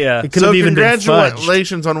know. Yeah. It could have even been fudged.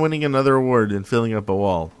 Congratulations on winning another award and filling up a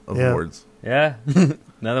wall of Yeah. awards. Yeah.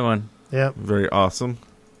 Another one. Yeah. Very awesome.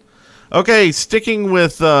 Okay, sticking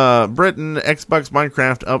with Britain, Xbox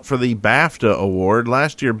Minecraft up for the BAFTA award.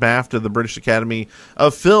 Last year, BAFTA, the British Academy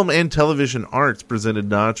of Film and Television Arts, presented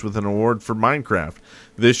Notch with an award for Minecraft.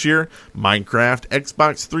 This year, Minecraft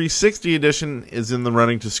Xbox 360 Edition is in the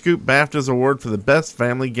running to scoop BAFTA's award for the best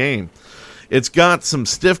family game. It's got some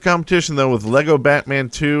stiff competition, though, with Lego Batman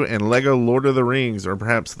 2 and Lego Lord of the Rings, are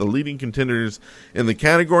perhaps the leading contenders in the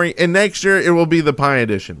category. And next year, it will be the Pi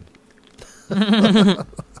Edition.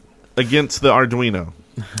 Against the Arduino.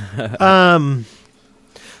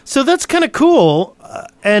 So that's kind of cool.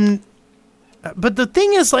 But the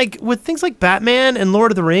thing is, like, with things like Batman and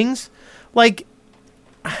Lord of the Rings, like,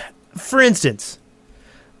 for instance,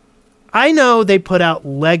 I know they put out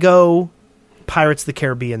Lego Pirates of the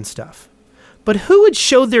Caribbean stuff. But who would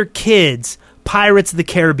show their kids Pirates of the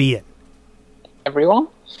Caribbean? Everyone?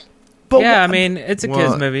 But I mean, it's a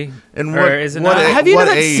kids movie. And Or what, is it what not? a- have you what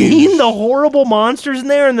not age? seen the horrible monsters in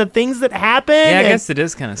there and the things that happen? Yeah, I And guess it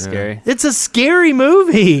is kind of scary. it's a scary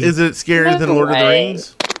movie. Is it scarier than No Lord of the way.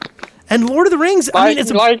 Rings? And Lord of the Rings, I mean,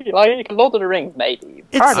 it's like Lord of the Rings, maybe.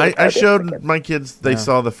 It's- I showed my kids, they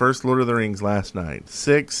saw the first Lord of the Rings last night,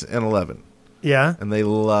 6 and 11, yeah, and they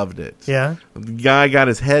loved it. yeah, The guy got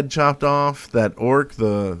his head chopped off, that orc,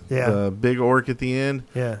 the big orc at the end.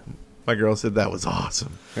 yeah. My girl said that was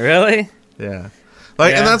awesome. Really? Yeah.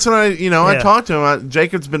 Like, Yeah. and that's when I Yeah. talked to him.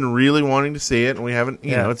 Jacob's been really wanting to see it, and we haven't,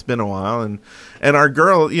 you Yeah. know, it's been a while. And our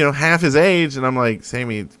girl, half his age, and I'm like,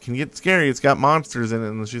 Sammy, it can get scary. It's got monsters in it.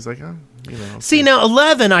 And she's like, oh, See, now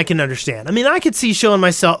 11, I can understand. I mean, I could see showing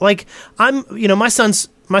myself, like, my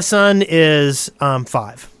son is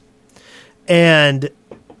 5, and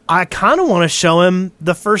I kind of want to show him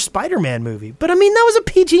the first Spider-Man movie. But I mean, that was a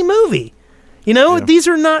PG movie. Yeah. These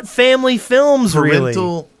are not family films, really.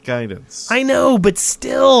 parental guidance. I know, but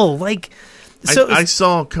still, like, so I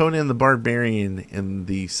saw Conan the Barbarian in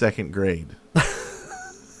the second grade.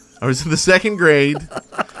 I was in the second grade,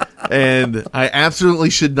 and I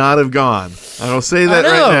absolutely should not have gone. I will say that I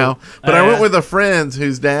know. right now. But I went with a friend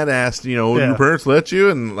whose dad asked, will Yeah. your parents let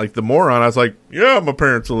you? And like the moron, I was like, yeah, my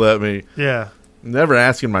parents will let me. yeah, Never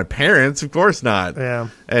asking my parents, of course not. yeah.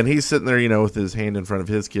 And he's sitting there, with his hand in front of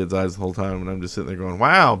his kids' eyes the whole time, and I'm just sitting there going,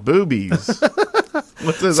 "Wow, boobies!"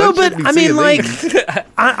 What's this? So, I but shouldn't be I mean, seeing like, these.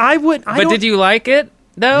 I would. But did you like it,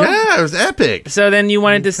 though? Yeah, it was epic. So then you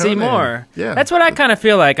wanted to see Conan. more. Yeah. That's what I kind of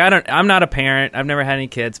feel like. I'm not a parent. I've never had any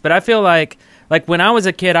kids, but I feel like when I was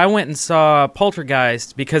a kid, I went and saw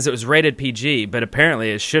Poltergeist because it was rated PG, but apparently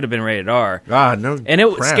it should have been rated R. God, no, And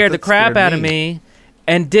it crap, scared the that crap scared out of me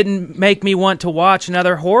and didn't make me want to watch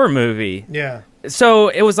another horror movie. Yeah. So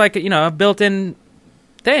it was like, a built-in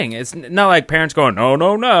thing. It's not like parents going, no,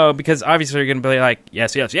 no, no, because obviously you're going to be like,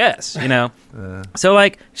 yes, yes, yes, So,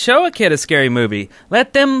 like, show a kid a scary movie.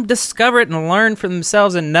 Let them discover it and learn for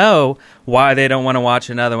themselves and know why they don't want to watch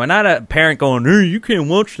another one. Not a parent going, hey, you can't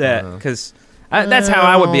watch that, because that's how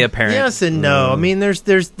I would be a parent. Yes and no. I mean, there's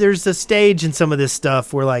a stage in some of this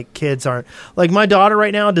stuff where, like, kids aren't, like, my daughter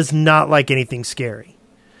right now does not like anything scary.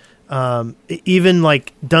 Even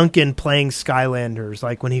like Duncan playing Skylanders,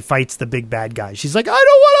 like when he fights the big bad guy, she's like, I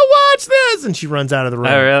don't want to watch this, and she runs out of the room.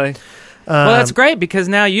 Oh, really? Well, that's great, because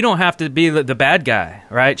now you don't have to be the bad guy,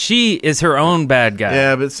 right? She is her own bad guy.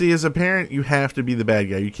 Yeah, but see, as a parent, you have to be the bad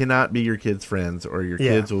guy. You cannot be your kids' friends, or your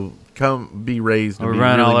kids will be raised Or and be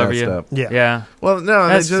run really all over messed you. up. Yeah. Yeah. Well, no,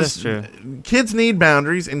 That's that's true. Kids need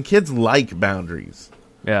boundaries, and kids like boundaries.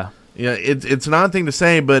 Yeah. Yeah, it's an odd thing to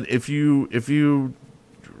say, but if you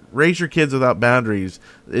raise your kids without boundaries,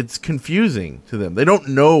 it's confusing to them. They don't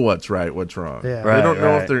know what's right, what's wrong. Yeah. They don't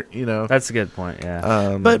know Right, if they're, That's a good point,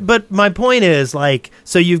 yeah. But my point is, like,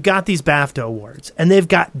 so you've got these BAFTA awards, and they've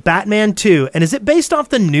got Batman 2, and is it based off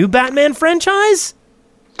the new Batman franchise?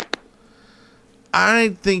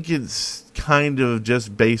 I think it's kind of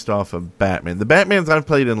just based off of Batman. The Batmans I've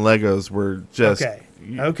played in Legos were just...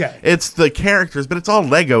 Okay. It's the characters, but it's all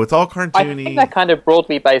Lego. It's all I cartoony. think they're kind of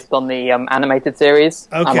broadly based on the animated series,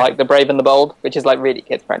 Okay. and like the Brave and the Bold, which is like really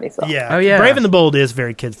kid friendly stuff. Yeah. Oh, yeah. Brave and the Bold is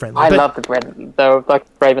very kid friendly. I love the Brave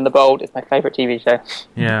and the Bold. It's my favorite TV show.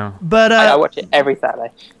 Yeah. But I watch it every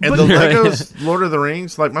Saturday. And the Legos Lord of the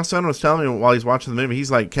Rings, like my son was telling me while he's watching the movie, he's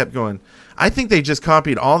like kept going, I think they just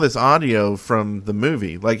copied all this audio from the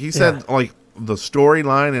movie. Like he said, like the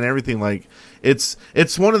storyline and everything, like it's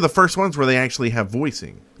one of the first ones where they actually have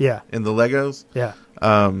voicing. Yeah. In the Legos. Yeah.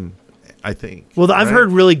 I think. Well, I've right?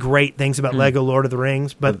 heard really great things about Lego Lord of the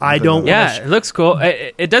Rings, but I don't. Yeah, it looks cool.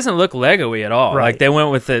 It doesn't look Lego-y at all. Right. Like they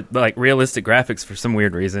went with it, like realistic graphics for some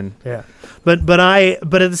weird reason. Yeah, but at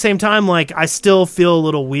the same time, like I still feel a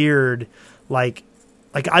little weird, like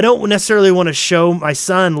I don't necessarily want to show my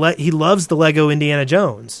son. He loves the Lego Indiana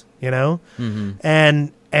Jones. you know?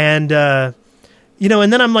 And you know,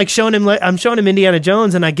 and then I'm like showing him Indiana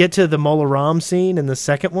Jones, and I get to the Mola Ram scene in the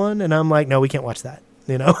second one, and I'm like, no, we can't watch that,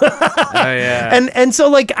 you know? Oh, yeah. And so,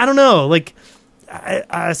 like, I don't know, like,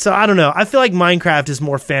 so I don't know. I feel like Minecraft is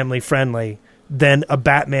more family friendly than a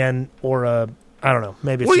Batman or a, I don't know,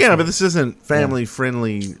 maybe it's Well, just yeah, me. but this isn't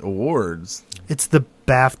family-friendly awards. It's the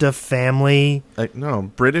BAFTA family.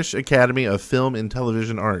 No, British Academy of Film and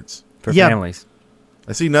Television Arts. For Yeah. families.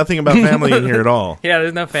 I see nothing about family in here at all. Yeah,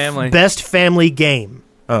 there's no family. Best family game.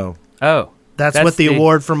 Oh. Oh. That's what the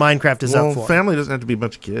award for Minecraft is Well, up for. family doesn't have to be a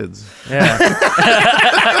bunch of kids. Yeah.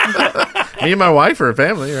 Me and my wife are a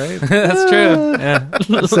family, right? That's true. Yeah.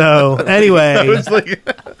 So, anyway. I was like,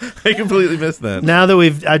 I completely missed that. Now that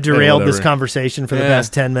we've derailed this whatever. conversation for the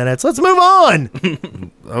past 10 minutes, let's move on.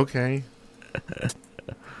 Okay.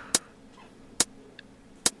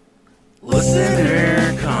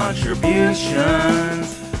 Listener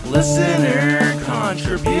contributions. Listener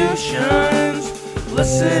contributions.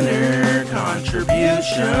 Listener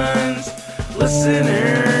contributions.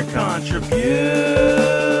 Listener contributions.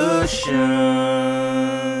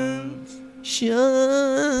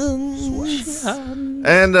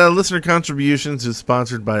 And listener contributions is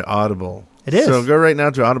sponsored by Audible. It is. So go right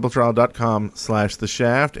now to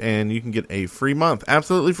audibletrial.com/theshaft, and you can get a free month,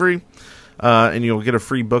 absolutely free. And you'll get a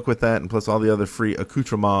free book with that, and plus all the other free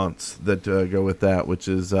accoutrements that go with that, which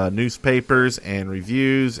is newspapers and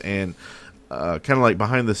reviews and kind of like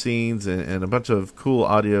behind the scenes and a bunch of cool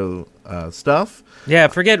audio stuff. Yeah,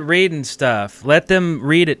 forget reading stuff. Let them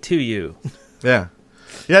read it to you. Yeah.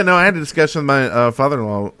 Yeah, no, I had a discussion with my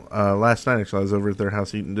father-in-law last night. Actually, I was over at their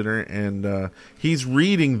house eating dinner, and he's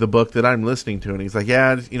reading the book that I'm listening to, and he's like,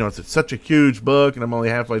 yeah, you know, it's such a huge book, and I'm only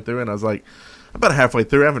halfway through, and I was like, I'm about halfway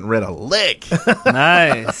through. I haven't read a lick.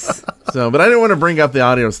 Nice. So, but I didn't want to bring up the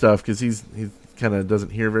audio stuff because he kind of doesn't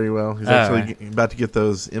hear very well. He's actually about to get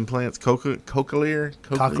those implants, cochlear. Cochlear.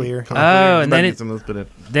 And then some of those put in.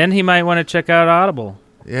 Then he might want to check out Audible.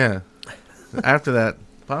 Yeah. After that,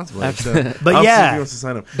 possibly. So, But I'll see yeah. if he wants to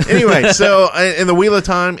sign up. Anyway, so in the Wheel of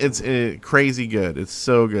Time, it's crazy good. It's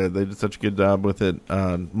so good. They did such a good job with it.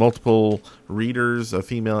 Multiple readers, a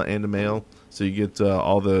female and a male. So you get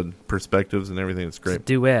all the perspectives and everything. It's great.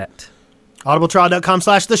 Duet.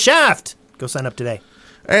 audibletrial.com/theshaft. Go sign up today.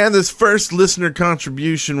 And this first listener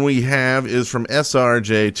contribution we have is from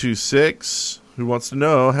SRJ26, who wants to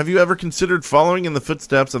know, have you ever considered following in the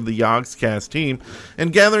footsteps of the Yogscast team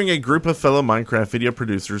and gathering a group of fellow Minecraft video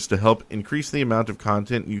producers to help increase the amount of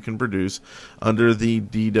content you can produce under the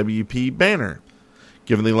DWP banner?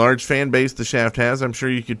 Given the large fan base the Shaft has, I'm sure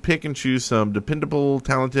you could pick and choose some dependable,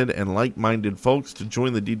 talented, and like-minded folks to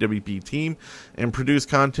join the DWP team and produce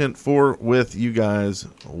content with you guys.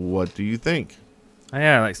 What do you think?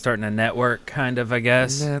 Yeah, like starting a network, kind of, I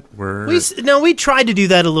guess. Network. We tried to do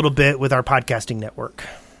that a little bit with our podcasting network.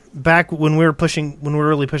 Back when we were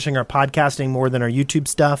really pushing our podcasting more than our YouTube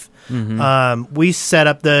stuff, we set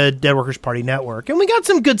up the Dead Workers Party Network, and we got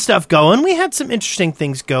some good stuff going. We had some interesting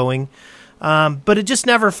things going. But it just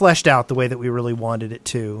never fleshed out the way that we really wanted it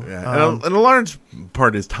to. Yeah. And a large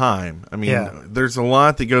part is time. I mean, there's a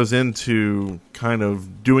lot that goes into kind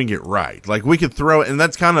of doing it right. Like we could throw it, and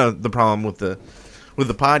that's kind of the problem with the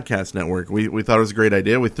podcast network. We thought it was a great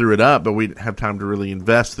idea. We threw it up, but we didn't have time to really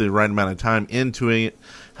invest the right amount of time into it,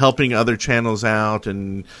 helping other channels out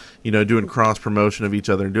and, you know, doing cross promotion of each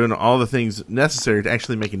other and doing all the things necessary to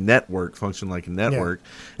actually make a network function like a network.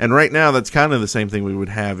 Yeah. And right now, that's kind of the same thing we would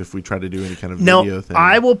have if we tried to do any kind of video thing.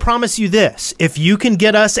 I will promise you this. If you can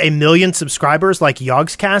get us 1 million subscribers like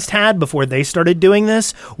Yogscast had before they started doing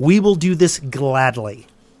this, we will do this gladly.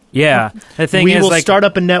 Yeah. The thing we is, will start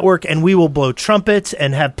up a network, and we will blow trumpets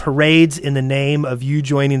and have parades in the name of you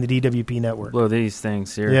joining the DWP network. blow these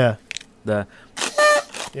things here. Yeah.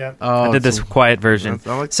 Yeah. Oh, I did this quiet version.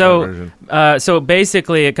 I like that version. So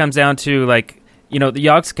basically, it comes down to, like, you know, the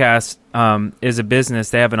Yogscast is a business.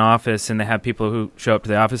 They have an office, and they have people who show up to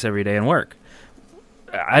the office every day and work.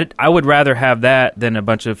 I would rather have that than a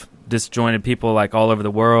bunch of disjointed people, like, all over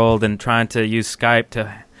the world and trying to use Skype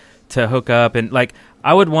to hook up. And, like,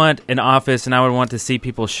 I would want an office, and I would want to see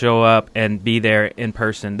people show up and be there in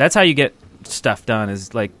person. That's how you get stuff done,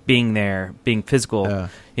 is like being there, being physical,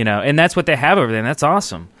 you know, and that's what they have over there, and that's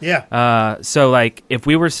awesome. Yeah. So, like, if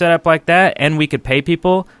we were set up like that and we could pay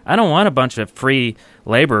people, I don't want a bunch of free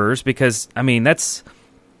laborers because, we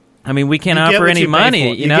can't offer any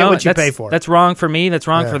money. You know, get what you pay for. That's wrong for me. That's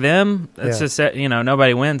wrong for them. That's just, you know,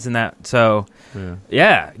 nobody wins in that. So,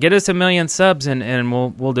 get us 1 million subs and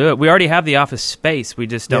we'll do it. We already have the office space. We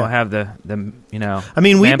just don't have the you know. I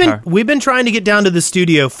mean, manpower. we've been trying to get down to the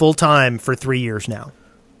studio full time for 3 years now.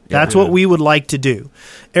 That's what we would like to do.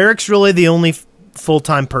 Eric's really the only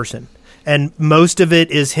full-time person, and most of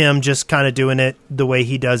it is him just kind of doing it the way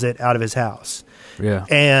he does it out of his house. Yeah.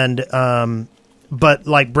 And but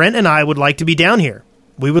like Brent and I would like to be down here.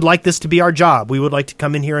 We would like this to be our job. We would like to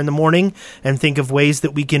come in here in the morning and think of ways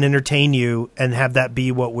that we can entertain you and have that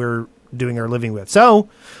be what we're doing our living with. So,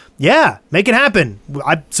 yeah, make it happen.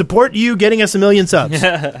 I support you getting us 1 million subs,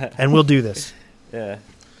 and we'll do this. Yeah.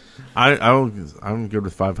 I'm good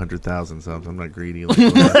with 500,000 subs. I'm not greedy. Like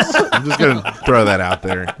that. I'm just going to throw that out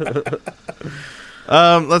there.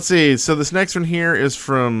 Let's see. So this next one here is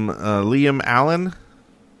from Liam Allen.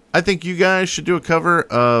 I think you guys should do a cover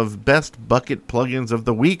of best bucket plugins of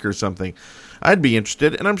the week or something. I'd be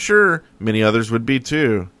interested, and I'm sure many others would be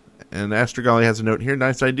too. And Astrogolly has a note here.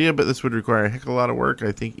 Nice idea, but this would require a heck of a lot of work.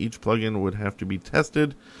 I think each plugin would have to be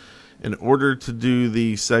tested in order to do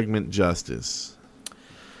the segment justice.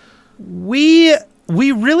 We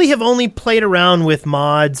really have only played around with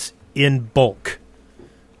mods in bulk.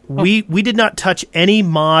 We did not touch any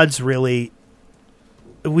mods really.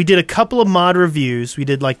 We did a couple of mod reviews. We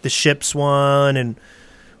did like the ships one, and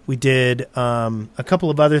we did a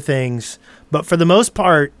couple of other things. But for the most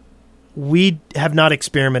part, we have not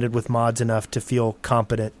experimented with mods enough to feel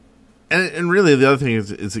competent. And really, the other thing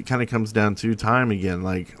is it kind of comes down to time again.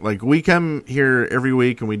 Like we come here every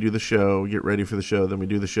week and we do the show, get ready for the show, then we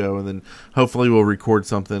do the show, and then hopefully we'll record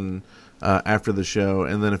something after the show,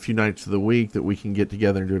 and then a few nights of the week that we can get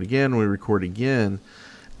together and do it again. We record again,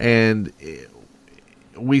 and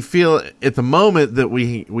we feel at the moment that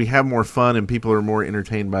we have more fun and people are more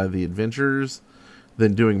entertained by the adventures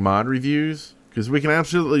than doing mod reviews, because we can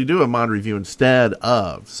absolutely do a mod review instead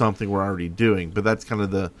of something we're already doing. But that's kind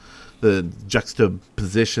of the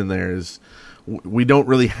juxtaposition there is we don't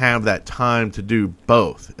really have that time to do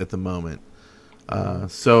both at the moment.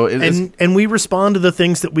 And we respond to the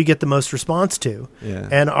things that we get the most response to. Yeah.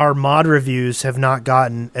 And our mod reviews have not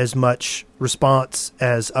gotten as much response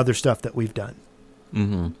as other stuff that we've done.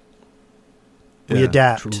 Mm-hmm. We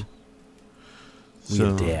adapt. True. We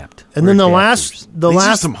adapt. And then the last These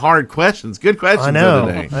are some hard questions. Good questions. I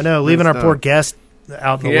know. Leaving our poor guest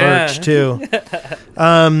out in the lurch too.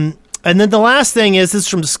 And then the last thing is this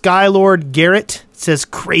from Skylord Garrett. It says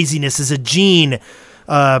craziness is a gene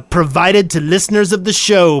provided to listeners of the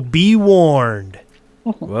show. Be warned.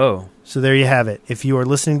 Whoa. So there you have it. If you are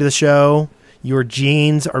listening to the show, your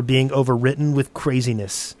genes are being overwritten with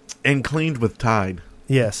craziness. And cleaned with Tide.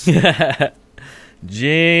 Yes.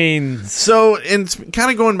 Genes. So, and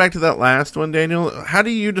kind of going back to that last one, Daniel, how do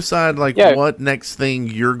you decide what next thing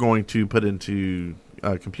you're going to put into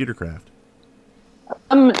computer craft?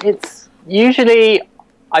 It's usually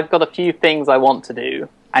I've got a few things I want to do,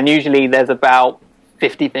 and usually there's about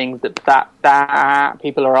 50 things that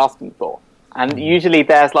people are asking for, and usually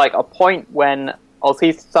there's like a point when I'll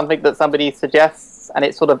see something that somebody suggests, and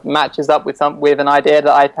it sort of matches up with an idea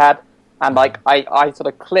that I've had, and like I sort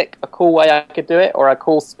of click a cool way I could do it or a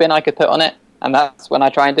cool spin I could put on it, and that's when I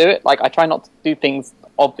try and do it. Like I try not to do things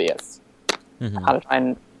obvious. I kind of try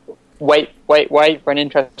and wait for an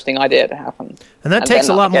interesting idea to happen. And that takes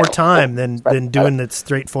a lot more time than doing it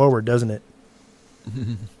straightforward, doesn't it?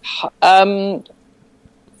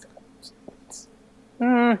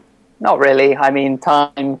 Not really. I mean,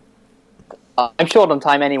 time. I'm short on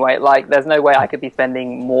time anyway. Like, there's no way I could be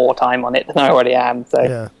spending more time on it than I already am. So.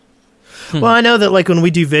 Yeah. Well, I know that like when we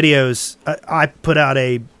do videos, I put out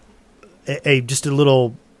a just a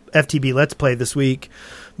little FTB Let's Play this week,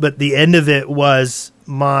 but the end of it was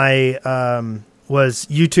was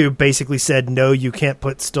YouTube basically said, no, you can't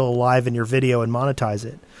put still alive in your video and monetize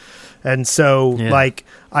it. And so like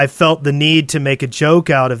I felt the need to make a joke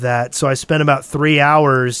out of that. So I spent about 3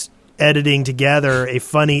 hours editing together a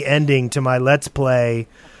funny ending to my Let's Play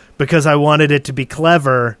because I wanted it to be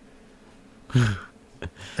clever.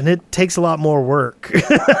 And it takes a lot more work.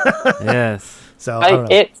 Yes. So I don't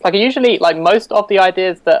know. It's like usually like most of the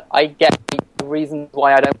ideas that I get, the reasons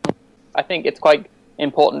why I don't. I think it's quite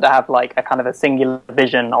important to have like a kind of a singular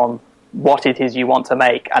vision on what it is you want to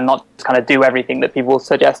make, and not just kind of do everything that people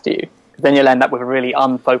suggest to you. Because then you'll end up with a really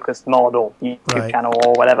unfocused mod or YouTube channel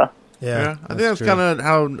or whatever. Yeah, I think that's kind of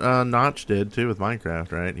how Notch did too with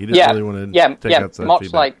Minecraft, right? He didn't really want to take outside Notch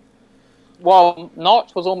feedback.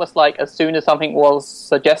 Notch was almost like as soon as something was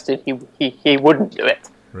suggested, he wouldn't do it.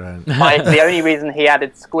 Right. The only reason he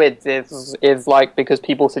added squids is like because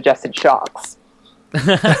people suggested sharks.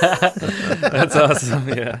 That's awesome.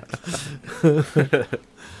 Yeah.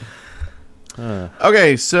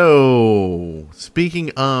 Okay, so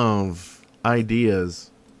speaking of ideas,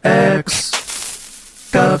 Excavation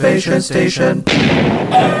Station.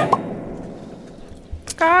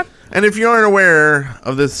 And if you aren't aware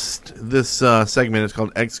of this segment, it's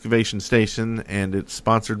called Excavation Station, and it's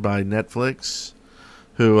sponsored by Netflix,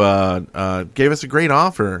 who gave us a great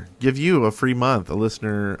offer. Give you a free month, a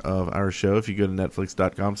listener of our show. If you go to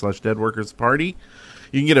netflix.com/deadworkersparty,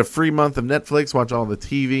 you can get a free month of Netflix, watch all the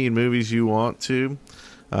TV and movies you want to.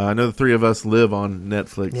 I know the three of us live on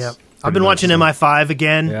Netflix. Yep. I've been watching MI5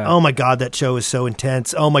 again. Yeah. Oh, my God, that show is so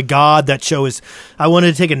intense. Oh, my God, that show is... I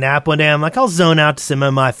wanted to take a nap one day. I'm like, I'll zone out to some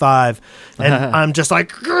MI5. And I'm just like,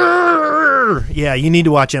 grrr! Yeah, you need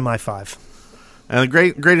to watch MI5. And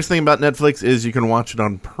the greatest thing about Netflix is you can watch it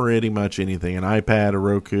on pretty much anything. An iPad, a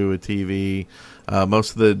Roku, a TV.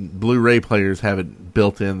 Most of the Blu-ray players have it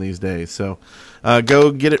built in these days. So go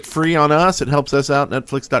get it free on us. It helps us out.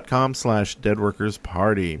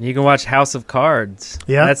 Netflix.com/deadworkersparty. You can watch House of Cards.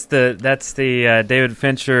 Yeah. That's the David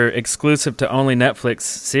Fincher exclusive to only Netflix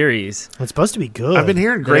series. It's supposed to be good. I've been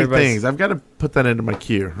hearing great things. I've got to put that into my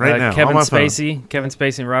queue right now. Kevin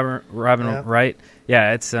Spacey and Robin Wright.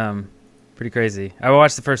 Yeah, it's pretty crazy. I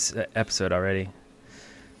watched the first episode already.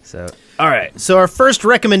 So, all right. So our first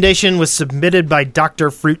recommendation was submitted by Dr.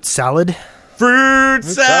 Fruit Salad. Fruit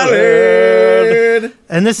salad!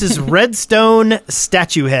 And this is Redstone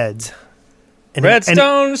Statue Heads.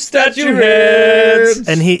 Redstone Statue Heads!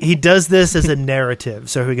 And he does this as a narrative.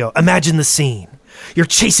 So here we go. Imagine the scene. You're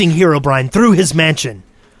chasing Herobrine through his mansion.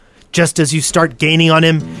 Just as you start gaining on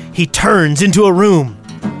him, he turns into a room.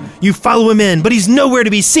 You follow him in, but he's nowhere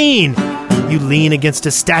to be seen. You lean against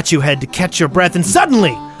a statue head to catch your breath, and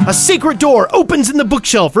suddenly, a secret door opens in the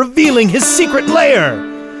bookshelf, revealing his secret lair.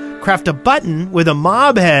 Craft a button with a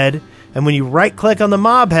mob head, and when you right-click on the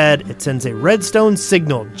mob head, it sends a redstone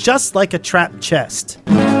signal, just like a trapped chest.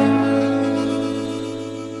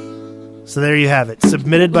 So there you have it,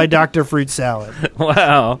 submitted by Dr. Fruit Salad.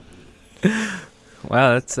 Wow.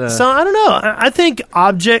 Wow, that's... So, I don't know. I think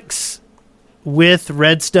objects with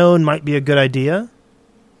redstone might be a good idea.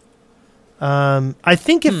 I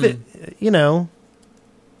think if it, I don't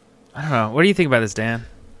know. What do you think about this, Dan?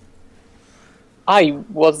 I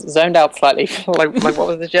was zoned out slightly. like what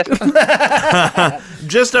was the gist?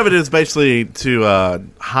 Gist of it is basically to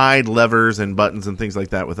hide levers and buttons and things like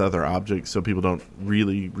that with other objects, so people don't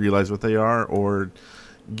really realize what they are, or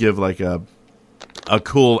give like a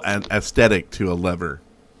cool aesthetic to a lever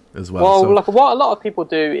as well. Well, so, like what a lot of people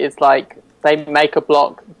do is like they make a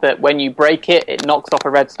block that when you break it, it knocks off a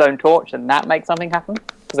redstone torch, and that makes something happen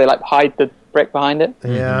because they like hide the brick behind it.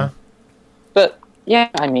 Yeah. But yeah,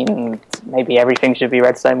 I mean, maybe everything should be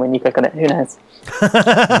redstone when you click on it. Who knows?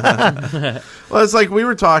 Well, it's like we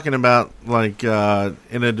were talking about, like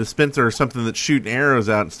in a dispenser or something that's shooting arrows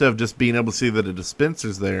out, instead of just being able to see that a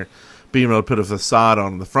dispenser's there, being able to put a facade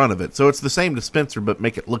on the front of it. So it's the same dispenser, but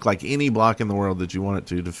make it look like any block in the world that you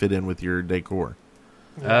want it to fit in with your decor.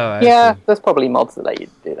 Oh, I yeah, see. there's probably mods that let you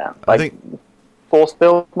do that. I Like think, force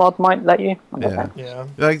build mod might let you. I don't yeah. know. Yeah.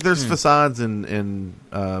 Like there's facades in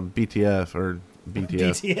BTF or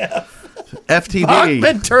BTF. BTF. FTD.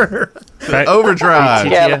 Bachman Turner.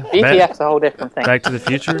 Overdrive. Yeah, BTF's a whole different thing. Back to the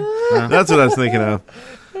Future? No. That's what I was thinking of.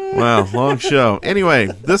 Wow, long show. Anyway,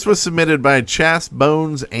 this was submitted by Chas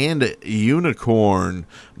Bones and Unicorn.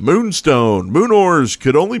 Moonstone. Moon ores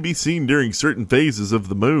could only be seen during certain phases of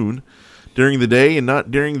the moon. During the day and not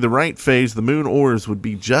during the right phase, the moon ores would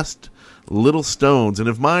be just little stones, and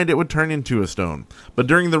if mined, it would turn into a stone. But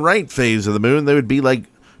during the right phase of the moon, they would be like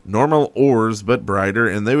normal ores, but brighter,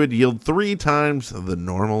 and they would yield 3 times the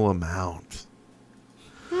normal amount.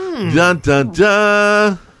 Dun, dun,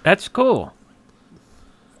 dun. That's cool.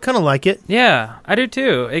 Kind of like it. Yeah, I do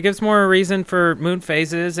too. It gives more reason for moon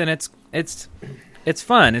phases, and it's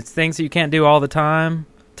fun. It's things that you can't do all the time.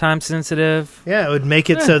 Time sensitive. Yeah, it would make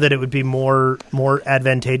it so that it would be more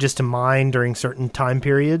advantageous to mine during certain time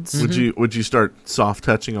periods. Would you start soft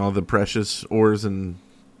touching all the precious ores and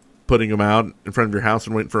putting them out in front of your house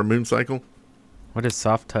and waiting for a moon cycle? What does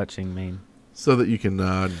soft touching mean? So that you can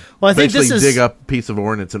I think basically this is, dig up a piece of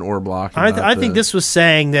ore and it's an ore block. I think this was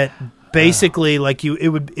saying that basically, like it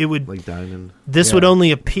would like diamond. This would only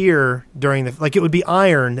appear during it would be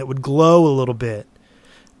iron that would glow a little bit.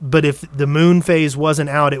 But if the moon phase wasn't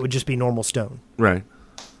out, it would just be normal stone. Right.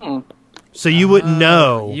 So you wouldn't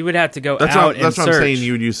know. You would have to go That's out what and I'm search. saying.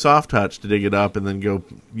 You would use soft touch to dig it up and then go.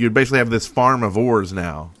 You'd basically have this farm of ores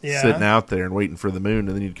now sitting out there and waiting for the moon,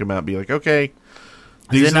 and then you'd come out and be like, okay,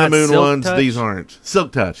 these are the moon ones, these aren't.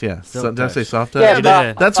 Silk touch, yeah. Did I say soft touch?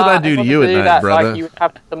 Yeah, that's what I do to you at night, that, brother. Like, you would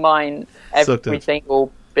have to mine every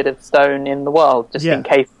single bit of stone in the world just in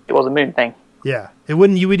case it was a moon thing. Yeah, you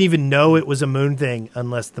wouldn't even know it was a moon thing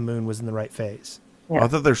unless the moon was in the right phase. Yeah. I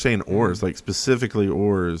thought they were saying ores, like specifically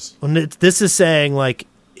ores. Well, this is saying like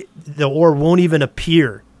the ore won't even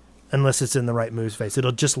appear unless it's in the right moves phase.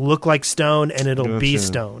 It'll just look like stone, and it'll be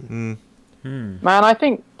stone. Man, I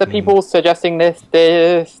think the people suggesting this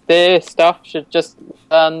stuff should just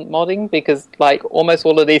learn modding, because like almost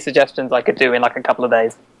all of these suggestions I could do in like a couple of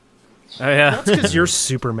days. Oh yeah, That's because you're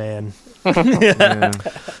Superman.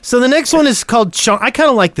 So the next one is called Charm. I kind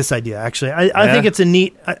of like this idea, actually. I think it's a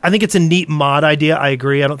neat. I think it's a neat mod idea. I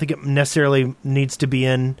agree. I don't think it necessarily needs to be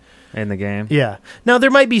in the game. Yeah. Now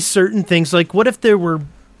there might be certain things, like what if there were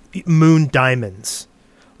moon diamonds?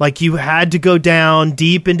 Like you had to go down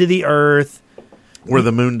deep into the earth where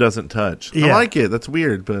the moon doesn't touch. Yeah. I like it. That's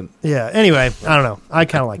weird, but yeah. Anyway, I don't know. I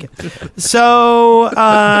kind of like it. So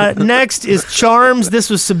next is charms. This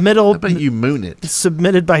was how about you moon it?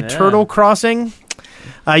 submitted by Turtle Crossing.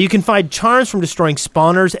 You can find charms from destroying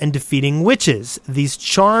spawners and defeating witches. These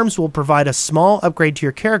charms will provide a small upgrade to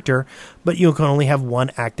your character, but you can only have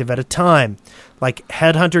one active at a time. Like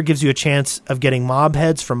Headhunter gives you a chance of getting mob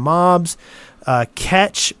heads from mobs.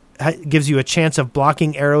 Catch gives you a chance of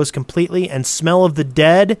blocking arrows completely, and Smell of the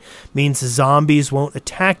Dead means zombies won't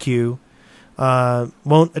attack you.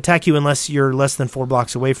 Unless you're less than 4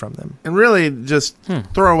 blocks away from them. And really, just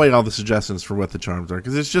throw away all the suggestions for what the charms are,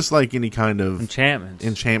 because it's just like any kind of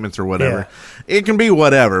enchantments or whatever. Yeah. It can be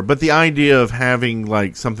whatever, but the idea of having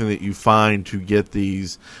like something that you find to get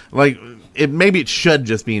these, like maybe it should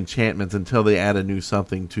just be enchantments until they add a new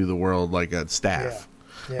something to the world, like a staff.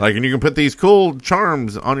 Yeah. Like, and you can put these cool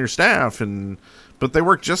charms on your staff, but they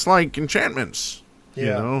work just like enchantments. Yeah.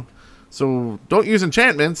 You know, so don't use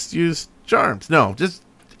enchantments. Use charms. No, just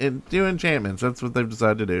do enchantments. That's what they've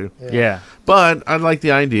decided to do. Yeah. But I like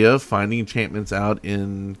the idea of finding enchantments out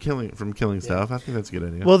in killing stuff. I think that's a good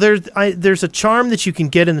idea. Well, there's a charm that you can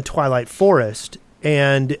get in the Twilight Forest,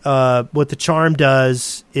 and what the charm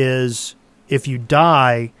does is if you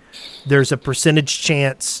die, there's a percentage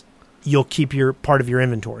chance you'll keep your part of your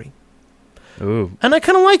inventory. Ooh. And I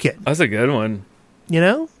kind of like it. That's a good one. You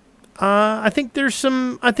know? I think there's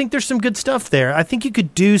some good stuff there. I think you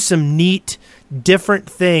could do some neat, different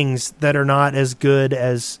things that are not as good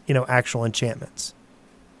as, actual enchantments.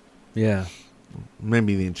 Yeah.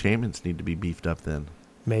 Maybe the enchantments need to be beefed up then.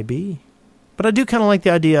 Maybe. But I do kind of like the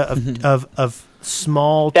idea of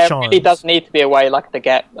small charms. There really does need to be a way to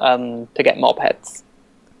get mob heads.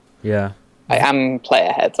 Yeah. I am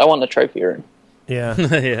player heads. I want the trophy room. Yeah.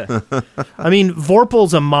 Yeah. I mean,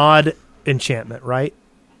 Vorpal's a mod enchantment, right?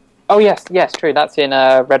 Oh, yes, true. That's in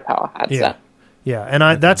Red Power heads. Yeah. Yeah,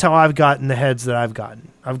 and that's how I've gotten the heads that I've gotten.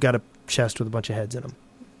 I've got a chest with a bunch of heads in them.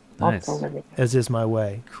 Nice. As is my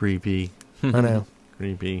way. Creepy. I know.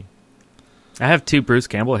 Creepy. I have 2 Bruce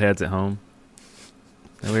Campbell heads at home.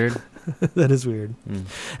 Is that weird? That is weird.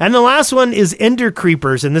 And the last one is Ender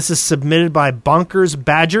Creepers, and this is submitted by Bonkers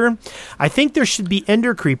Badger. I think there should be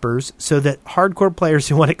Ender Creepers so that hardcore players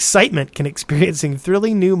who want excitement can experiencing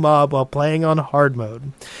thrilling new mob while playing on hard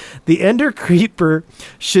mode. The Ender Creeper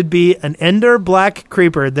should be an Ender Black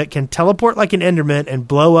Creeper that can teleport like an Enderman and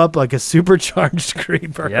blow up like a supercharged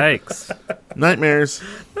creeper. Yikes. Nightmares.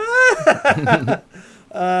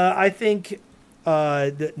 I think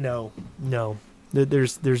no.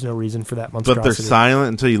 There's no reason for that monstrosity. But they're silent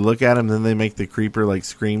until you look at them, then they make the creeper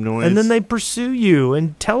scream noise. And then they pursue you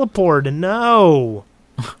and teleport, and no.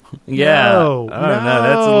 Yeah. No. No,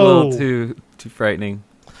 that's a little too frightening.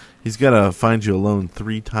 He's got to find you alone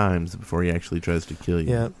 3 times before he actually tries to kill you.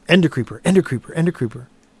 Yeah. Ender Creeper.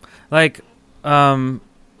 Like, I'm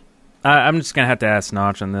just going to have to ask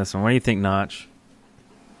Notch on this one. What do you think, Notch?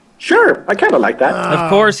 Sure, I kind of like that.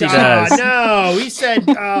 Of course he does. No, he said,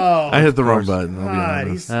 I hit the wrong button. I'll be God,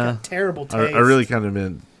 honest. he's got terrible taste. I really kind of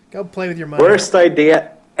meant. Go play with your money. Worst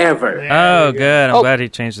idea ever. Oh, good. I'm glad he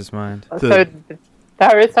changed his mind. So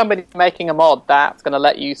there is somebody making a mod that's going to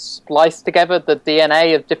let you splice together the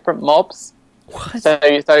DNA of different mobs. What? So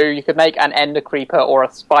you could make an Ender Creeper or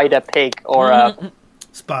a Spider Pig or a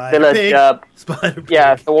Spider Pig. Spider Pig.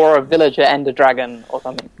 Yeah, or a Villager Ender Dragon or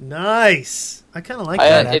something. Nice. I kind of like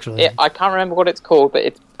that, actually. I can't remember what it's called, but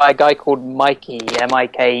it's by a guy called Mikey,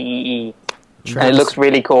 Mikee. And it looks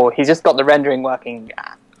really cool. He's just got the rendering working.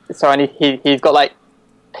 So he's got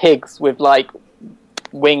pigs with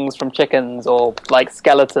wings from chickens, or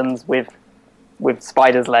skeletons with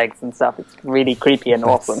spiders' legs and stuff. It's really creepy and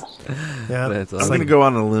awesome. Yeah, I'm going to go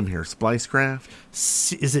on a limb here. Splicecraft?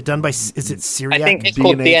 Is it done by? Is it Syriac? I think it's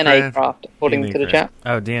called DNA Craft, according to the chat.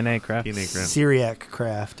 Oh, DNA Craft. Syriac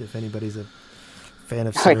Craft, if anybody's a fan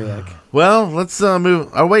of Syriac. Well, let's move.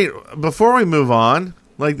 Oh, wait. Before we move on,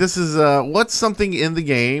 this is what's something in the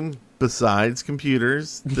game besides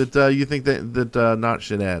computers that you think that Notch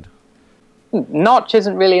should add? Notch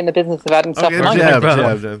isn't really in the business of adding stuff. Okay, to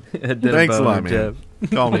Minecraft. Jeb. Thanks a lot, man.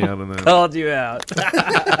 Call me out on that. Called you out.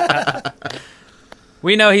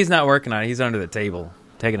 We know he's not working on it. He's under the table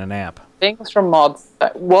taking a nap. Things from mods.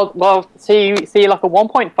 See, like a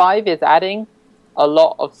 1.5 is adding a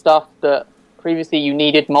lot of stuff that previously you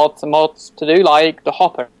needed mods to do. Like the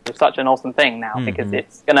hopper is such an awesome thing now because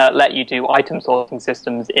it's going to let you do item sorting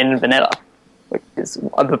systems in vanilla, which is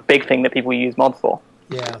the big thing that people use mods for.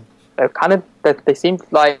 Yeah. So they seem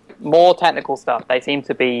like more technical stuff. They seem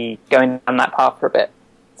to be going down that path for a bit.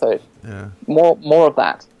 So more of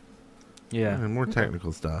that. Yeah. And more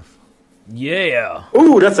technical stuff. Yeah.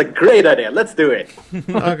 Ooh, that's a great idea. Let's do it.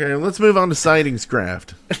 Okay, let's move on to sightings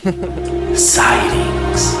craft. Sightings.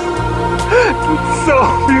 It's so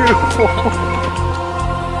beautiful.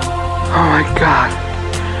 Oh my god.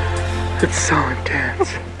 It's so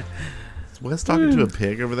intense. Is Wes talking to a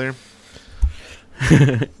pig over there?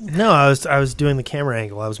 No, I was doing the camera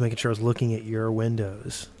angle. I was making sure I was looking at your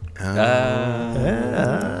windows.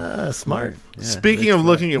 Smart. Yeah, speaking of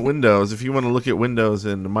looking at windows, if you want to look at windows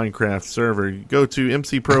in the Minecraft server, you go to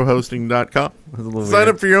mcprohosting.com. Sign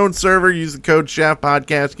up for your own server. Use the code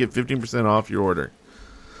SHAFTPODCAST. Get 15% off your order.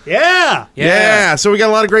 Yeah. So we got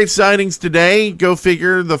a lot of great sightings today. Go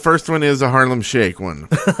figure. The first one is a Harlem Shake one.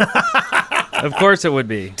 Of course it would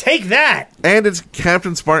be. Take that. And it's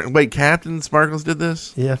Captain Sparkles. Wait, Captain Sparkles did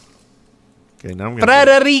this? Yeah. Okay, now I'm going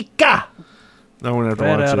Frederica. No, we're going to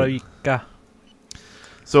have to watch it.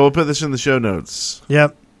 So we'll put this in the show notes.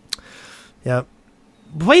 Yep.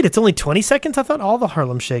 Wait, it's only 20 seconds? I thought all the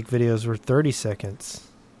Harlem Shake videos were 30 seconds.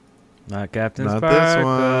 Not Captain Not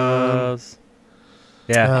Sparkles. this one.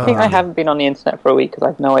 Yeah. I think I haven't been on the internet for a week because I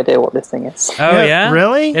have no idea what this thing is. Oh, yeah?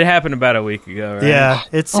 Really? It happened about a week ago, right? Yeah,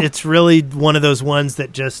 it's really one of those ones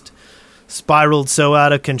that just spiraled so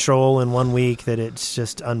out of control in 1 week that it's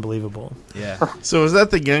just unbelievable. Yeah. So is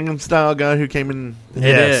that the Gangnam Style guy who came in? It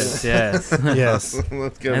is, yes. Yes.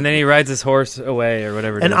 Let's go. And then he rides his horse away or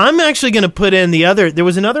whatever. And I'm actually going to put in there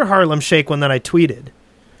was another Harlem Shake one that I tweeted.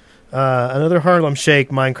 Another Harlem Shake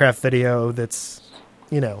Minecraft video that's,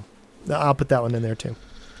 I'll put that one in there too.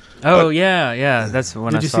 Oh, yeah. That's the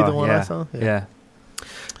one I saw. Did you see the one I saw? Yeah.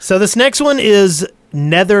 So this next one is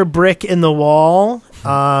Nether Brick in the Wall.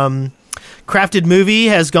 Crafted Movie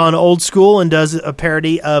has gone old school and does a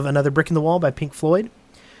parody of Another Brick in the Wall by Pink Floyd.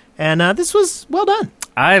 And this was well done.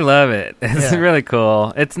 I love it. It's Yeah. really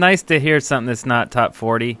cool. It's nice to hear something that's not top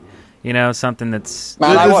 40. Something that's...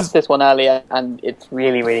 Man, I watched this one earlier and it's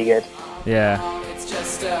really, really good. Yeah. It's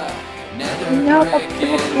just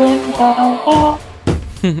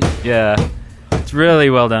Yeah. It's really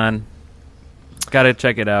well done. Gotta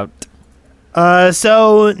check it out.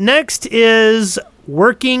 So next is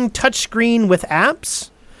Working Touchscreen with Apps.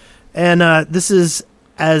 And this is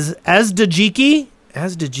Asdajiki.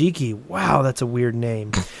 Wow, that's a weird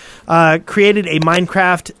name. Created a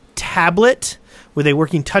Minecraft tablet with a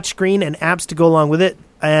working touchscreen and apps to go along with it.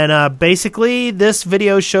 And basically, this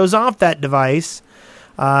video shows off that device.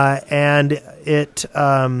 And it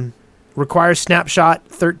requires Snapshot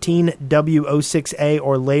 13W06A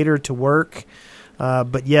or later to work.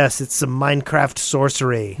 But yes, it's some Minecraft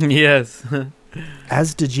sorcery. Yes.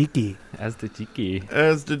 Asdajiki.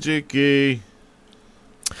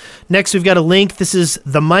 Next, we've got a link. This is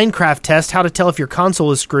the Minecraft test, how to tell if your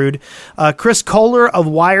console is screwed. Chris Kohler of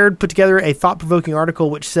Wired put together a thought-provoking article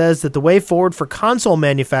which says that the way forward for console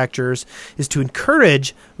manufacturers is to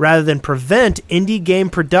encourage rather than prevent indie game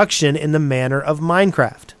production in the manner of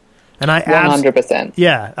Minecraft. And 100%.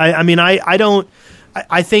 Yeah,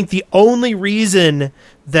 I think the only reason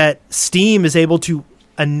that Steam is able to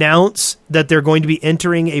announce that they're going to be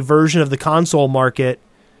entering a version of the console market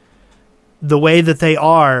the way that they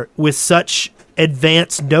are with such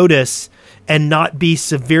advance notice and not be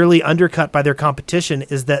severely undercut by their competition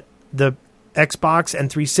is that the Xbox and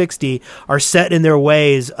 360 are set in their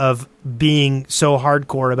ways of being so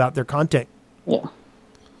hardcore about their content.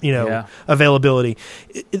 Availability.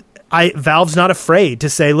 Valve's not afraid to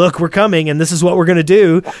say, look, we're coming and this is what we're going to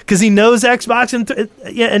do, because he knows Xbox and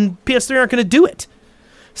PS3 aren't going to do it.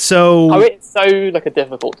 So it's so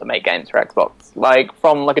difficult to make games for Xbox.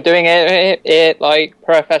 From doing it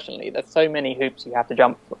professionally, there's so many hoops you have to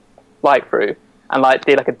jump through, and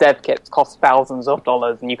a dev kit costs thousands of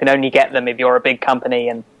dollars, and you can only get them if you're a big company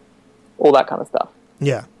and all that kind of stuff.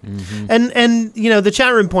 Yeah. Mm-hmm. And the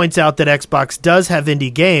chat room points out that Xbox does have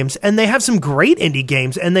indie games, and they have some great indie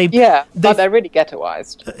games, and but they're really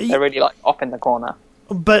ghettoized. They're really off in the corner.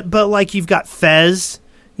 But you've got Fez,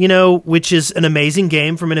 which is an amazing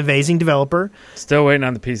game from an amazing developer. Still waiting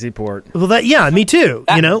on the PC port. Well, me too.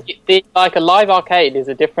 Like a live arcade is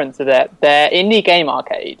a difference to that. Their indie game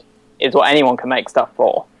arcade is what anyone can make stuff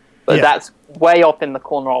for, but that's way off in the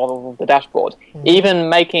corner of the dashboard. Even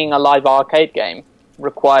making a live arcade game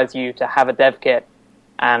requires you to have a dev kit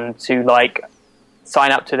and to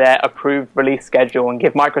sign up to their approved release schedule and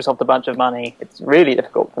give Microsoft a bunch of money. It's really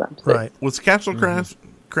difficult for them to do. Right. Was Castle Crasher?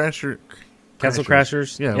 Castle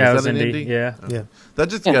Crashers? Yeah, it was was that an indie. indie? Yeah. That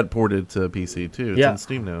just got ported to PC too. It's on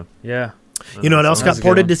Steam now. Yeah. You know what else got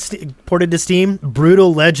ported to Steam?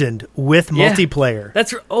 Brutal Legend with multiplayer.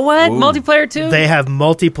 That's what? Ooh. Multiplayer too? They have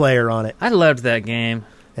multiplayer on it. I loved that game.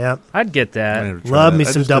 Yeah. I'd get that. Love me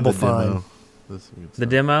some Double Fine. The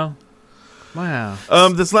demo? Wow.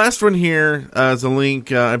 This last one here is a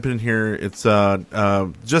link I put in here. It's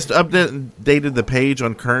just updated the page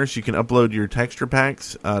on Curse. You can upload your texture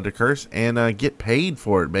packs to Curse and get paid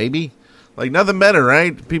for it, baby. Like nothing better,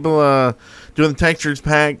 right? People doing the textures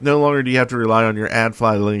pack. No longer do you have to rely on your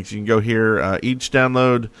AdFly links. You can go here. Each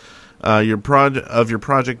download your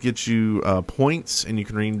project gets you points, and you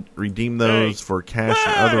can redeem those for cash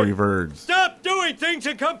and other rewards. Stop doing things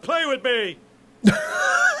and come play with me.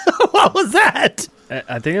 What was that?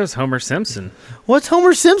 I think it was Homer Simpson. What's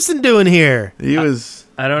Homer Simpson doing here? He was...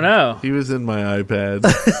 I don't know. He was in my iPad.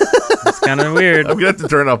 It's kind of weird. I'm going to have to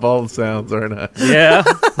turn off all the sounds, aren't I? Yeah.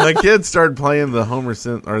 My kids started playing the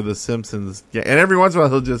the Simpsons. Yeah, and every once in a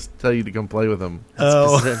while, he'll just tell you to come play with him.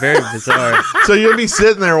 It's very bizarre. So you'll be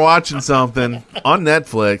sitting there watching something on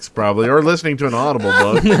Netflix, probably, or listening to an Audible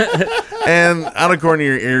book. And out of corner of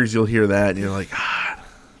your ears, you'll hear that, and you're like, God.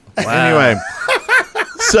 Wow.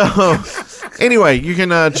 Anyway, you can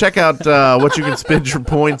check out what you can spend your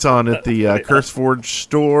points on at the CurseForge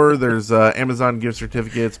store. There's Amazon gift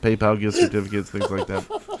certificates, PayPal gift certificates, things like that.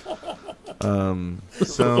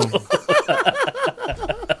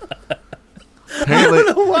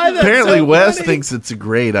 Apparently Wes thinks it's a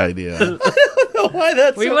great idea. I don't know why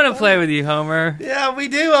that's we want to play with you, Homer. Yeah, we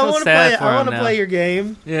do. I want to play. I want to play your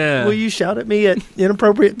game. Yeah. Will you shout at me at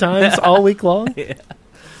inappropriate times all week long? Yeah.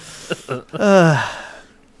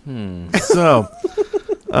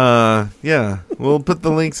 We'll put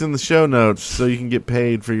the links in the show notes so you can get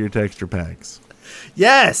paid for your texture packs.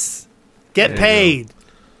 Yes, get paid.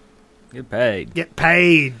 Get paid. Get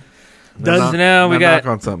paid. So now we got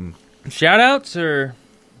knock on something. Shout outs or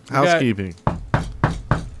housekeeping.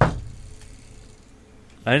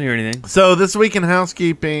 I didn't hear anything. So this week in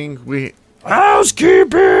housekeeping,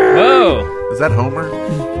 housekeeping. Whoa, is that Homer?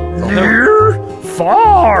 Near,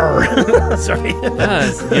 far. Sorry.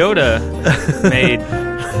 It's Yoda made.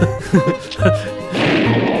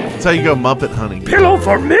 That's how you go Muppet hunting. Pillow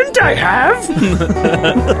for mint I have.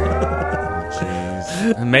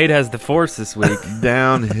 Jeez. Maid has the force this week.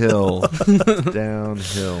 Downhill.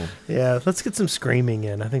 Downhill. Yeah, let's get some screaming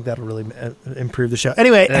in. I think that'll really improve the show.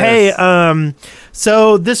 Anyway, hey,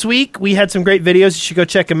 so this week we had some great videos. You should go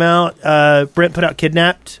check them out. Brent put out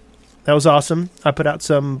Kidnapped. That was awesome. I put out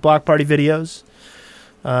some Block Party videos.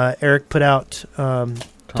 Eric put out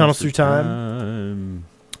Tunnels Through Time.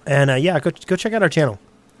 And go check out our channel.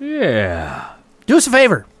 Yeah. Do us a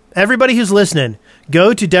favor. Everybody who's listening,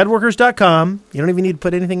 go to deadworkers.com. You don't even need to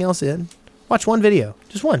put anything else in. Watch one video.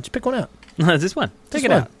 Just one. Just pick one out. Just one. Take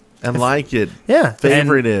it out. And like it. Yeah.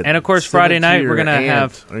 Favorite it. And of course, Friday night, we're going to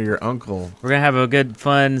have... Or your uncle. We're going to have a good,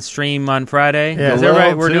 fun stream on Friday. Yeah. Is that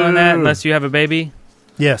right? We're doing that unless you have a baby?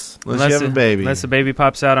 Yes. Unless you have a baby. Unless the baby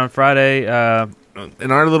pops out on Friday.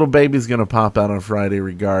 And our little baby's going to pop out on Friday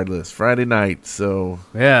regardless. Friday night. So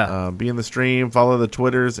be in the stream, follow the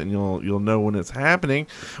Twitters, and you'll know when it's happening.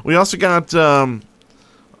 We also got a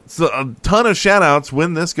ton of shout-outs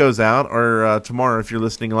when this goes out, or tomorrow if you're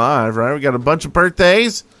listening live, right? We got a bunch of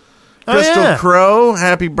birthdays. Crystal Crow,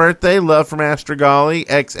 happy birthday. Love from Astragali.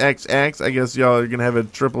 XXX. I guess y'all are going to have a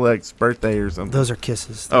triple X birthday or something. Those are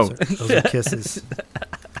kisses. Those are kisses.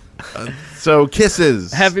 So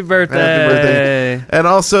kisses. Happy birthday. And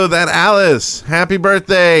also that Alice. Happy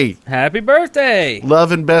birthday. Happy birthday.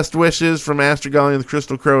 Love and best wishes from Astragali and the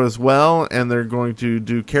Crystal Crow as well. And they're going to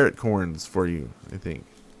do carrot corns for you, I think.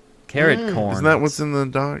 Carrot corn. Isn't that what's in the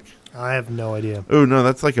doc? I have no idea. Oh, no,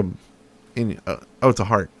 that's like it's a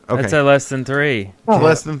heart. Okay. That's a less than 3.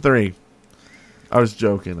 Less than 3. I was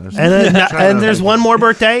joking. And there's one more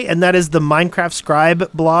birthday, and that is the Minecraft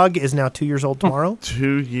Scribe blog is now 2 years old tomorrow.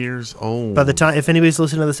 2 years old. By the time, if anybody's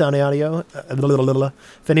listening to this on audio,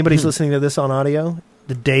 if anybody's listening to this on audio,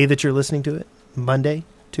 the day that you're listening to it, Monday,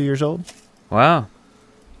 2 years old. Wow.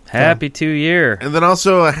 Happy 2 year. And then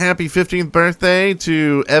also a happy 15th birthday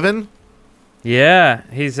to Evan. Yeah,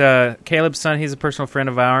 he's Caleb's son. He's a personal friend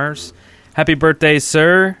of ours. Happy birthday,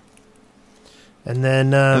 sir. And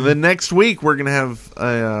then next week, we're going to have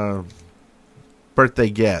a birthday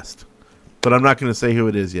guest. But I'm not going to say who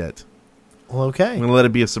it is yet. Well, okay. I'm going to let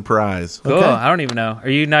it be a surprise. Cool. Okay. I don't even know. Are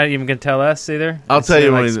you not even going to tell us either? I'll tell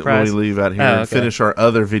you when we surprise? leave out here and finish our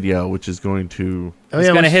other video, which is going to... It's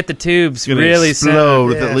going to hit the tubes really soon. Explode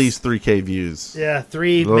with at least 3K views. Yeah,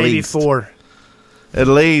 3, At maybe least. 4. At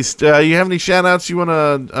least. You have any shout-outs you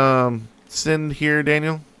want to send here,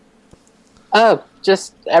 Daniel? Oh,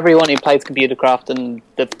 just everyone who plays Computercraft and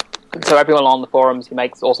so everyone on the forums who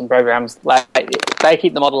makes awesome programs. Like, they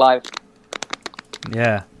keep the mod alive.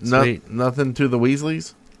 Yeah, sweet. Nothing to the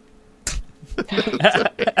Weasleys? That's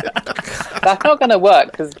not going to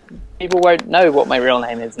work because people won't know what my real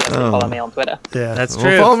name is unless they follow me on Twitter. Yeah, that's Well,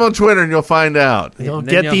 true. follow him on Twitter and you'll find out. You'll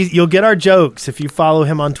get our jokes if you follow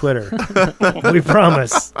him on Twitter. We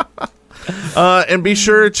promise. And be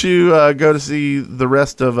sure to go to see the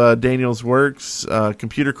rest of Daniel's works,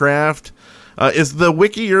 Computercraft. Is the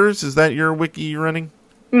wiki yours? Is that your wiki you're running?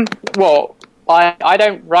 Well, I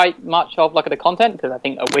don't write much of the content because I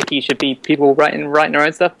think a wiki should be people writing their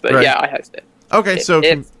own stuff. But Right. yeah, I host it. Okay,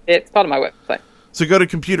 It's part of my website. So go to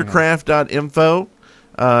computercraft.info,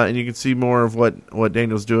 and you can see more of what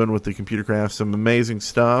Daniel's doing with the Computercraft. Some amazing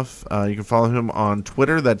stuff. You can follow him on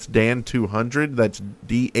Twitter. That's Dan200. That's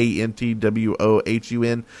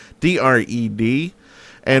DANTWOHUNDRED.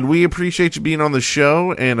 And we appreciate you being on the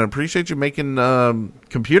show, and appreciate you making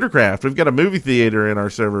Computercraft. We've got a movie theater in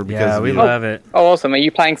our server because we love it. Oh, awesome! Are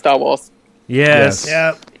you playing Star Wars? Yes.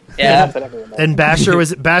 Yeah. Yeah, that's what everyone does. And Basher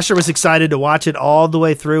was excited to watch it all the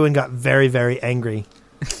way through and got very, very angry.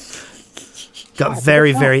 Got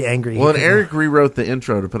very, very angry. Well, and Eric rewrote the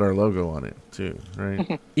intro to put our logo on it too,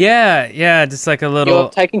 right? Yeah, just like a little. You're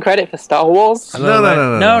taking credit for Star Wars?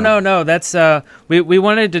 No. That's we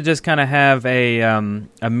wanted to just kind of have a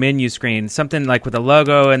menu screen, something like with a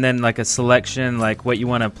logo and then like a selection, like what you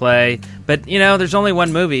want to play. But there's only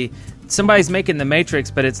one movie. Somebody's making The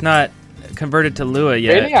Matrix, but it's not converted to Lua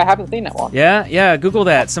yet. Really? I haven't seen that one. Yeah. Google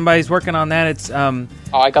that. Somebody's working on that. It's Oh,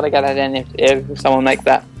 I gotta get that in if someone makes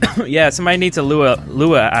that. yeah. Somebody needs to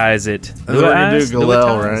Lua-ize it. That's what we're gonna do,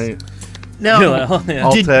 Galil, right? Now, Galil, yeah.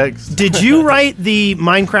 Alt text. Did you write the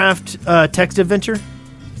Minecraft text adventure?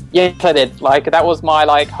 Yes, I did. That was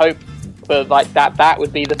my hope for that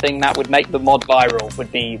would be the thing that would make the mod viral.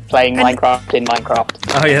 Would be playing Minecraft in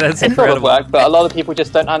Minecraft. Oh yeah, that's it incredible. sort of worked, but a lot of people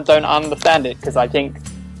just don't understand it because I think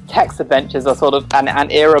text adventures are sort of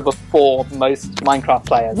an era before most Minecraft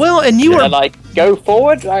players. Well, and you They're were go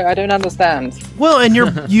forward. I don't understand. well, and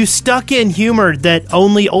you stuck in humor that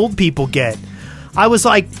only old people get. I was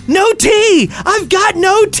like, no tea! I've got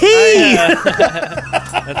no tea!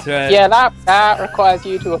 That's right. Yeah, that requires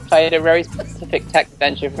you to have played a very specific text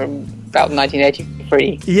adventure from about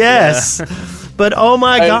 1983. Yes. But oh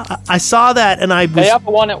my god, I saw that and I was...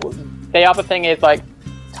 The other thing is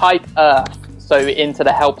type Earth, so into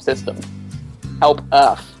the help system. Help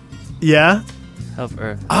Earth. Yeah? Help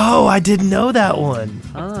Earth. Oh, I didn't know that one.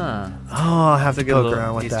 Ah. Oh, I'll have to That's a good poke little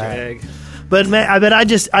around with Easter that. egg. But man,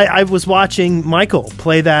 I was watching Michael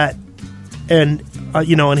play that, and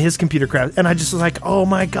on his Computercraft, and I just was like, oh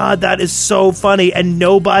my god, that is so funny, and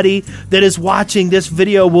nobody that is watching this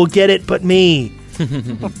video will get it but me.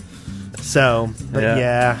 So, but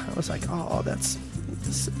yeah, I was like, oh, that's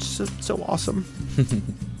so awesome.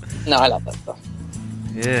 No, I love that stuff.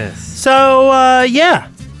 Yes. So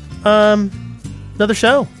another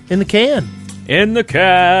show in the can. In the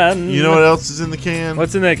can. You know what else is in the can?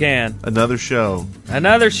 What's in the can? Another show.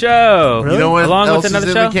 Another show. Really? You know what Along else with another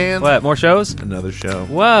is show? in the can? What, more shows? Another show.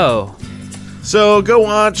 Whoa. So go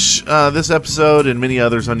watch this episode and many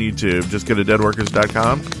others on YouTube. Just go to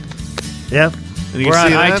deadworkers.com. Yeah. And you We're can on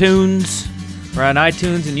see that. iTunes. We're on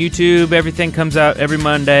iTunes and YouTube. Everything comes out every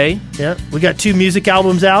Monday. Yeah. We got 2 music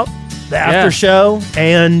albums out. The After Show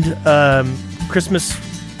and Christmas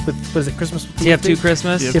with, what is it, Christmas? TF2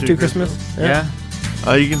 Christmas. TF2 Christmas. Yeah.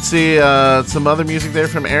 You can see some other music there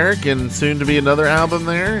from Eric, and soon to be another album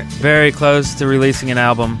there. Very close to releasing an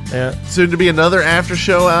album. Yeah. Soon to be another after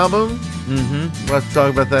show album. Mm-hmm. We'll have to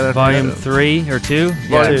talk about that after Volume that. 3 or 2?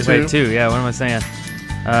 Volume Yeah, 2. wait, 2. Yeah, what am I saying?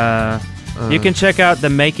 You can check out the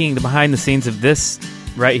behind the scenes of this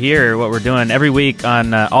right here, what we're doing every week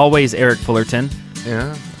on Always Eric Fullerton.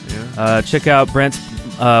 Yeah. Check out Brent's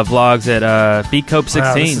vlogs at BCope16.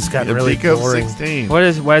 Wow, this has gotten really boring. 16. Why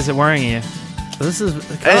is it worrying you? This is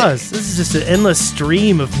because this is just an endless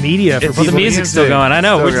stream of media for It's Well, the people. music's still going. I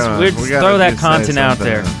know. Still We're just, going. we're We just gotta throw that just say content out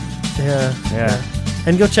something. there. Yeah.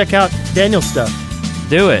 And go check out Daniel's stuff.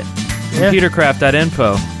 Do it. Yeah.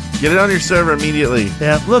 Computercraft.info. Get it on your server immediately.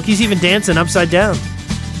 Yeah, look, he's even dancing upside down.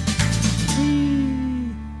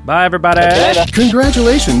 Bye, everybody.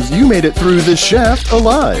 Congratulations, you made it through The Shaft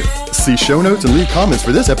alive. See show notes and leave comments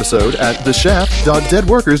for this episode at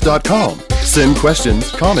theshaft.deadworkers.com. Send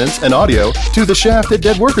questions, comments, and audio to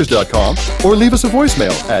theshaft@deadworkers.com or leave us a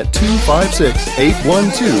voicemail at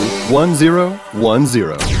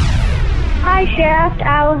 256-812-1010. Hi, Shaft.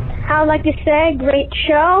 I would like to say great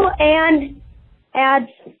show, and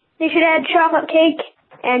they should add chocolate cake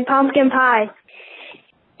and pumpkin pie.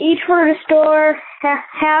 Each word a store,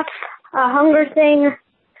 half a hunger thing,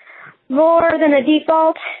 more than a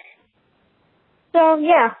default. So,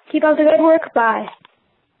 yeah, keep up the good work. Bye.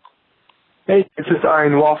 Hey, this is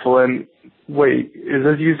Iron Waffle, and wait, is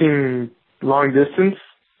this using long distance?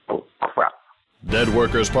 Oh, crap. Dead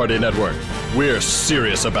Workers Party Network. We're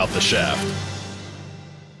serious about The Shaft.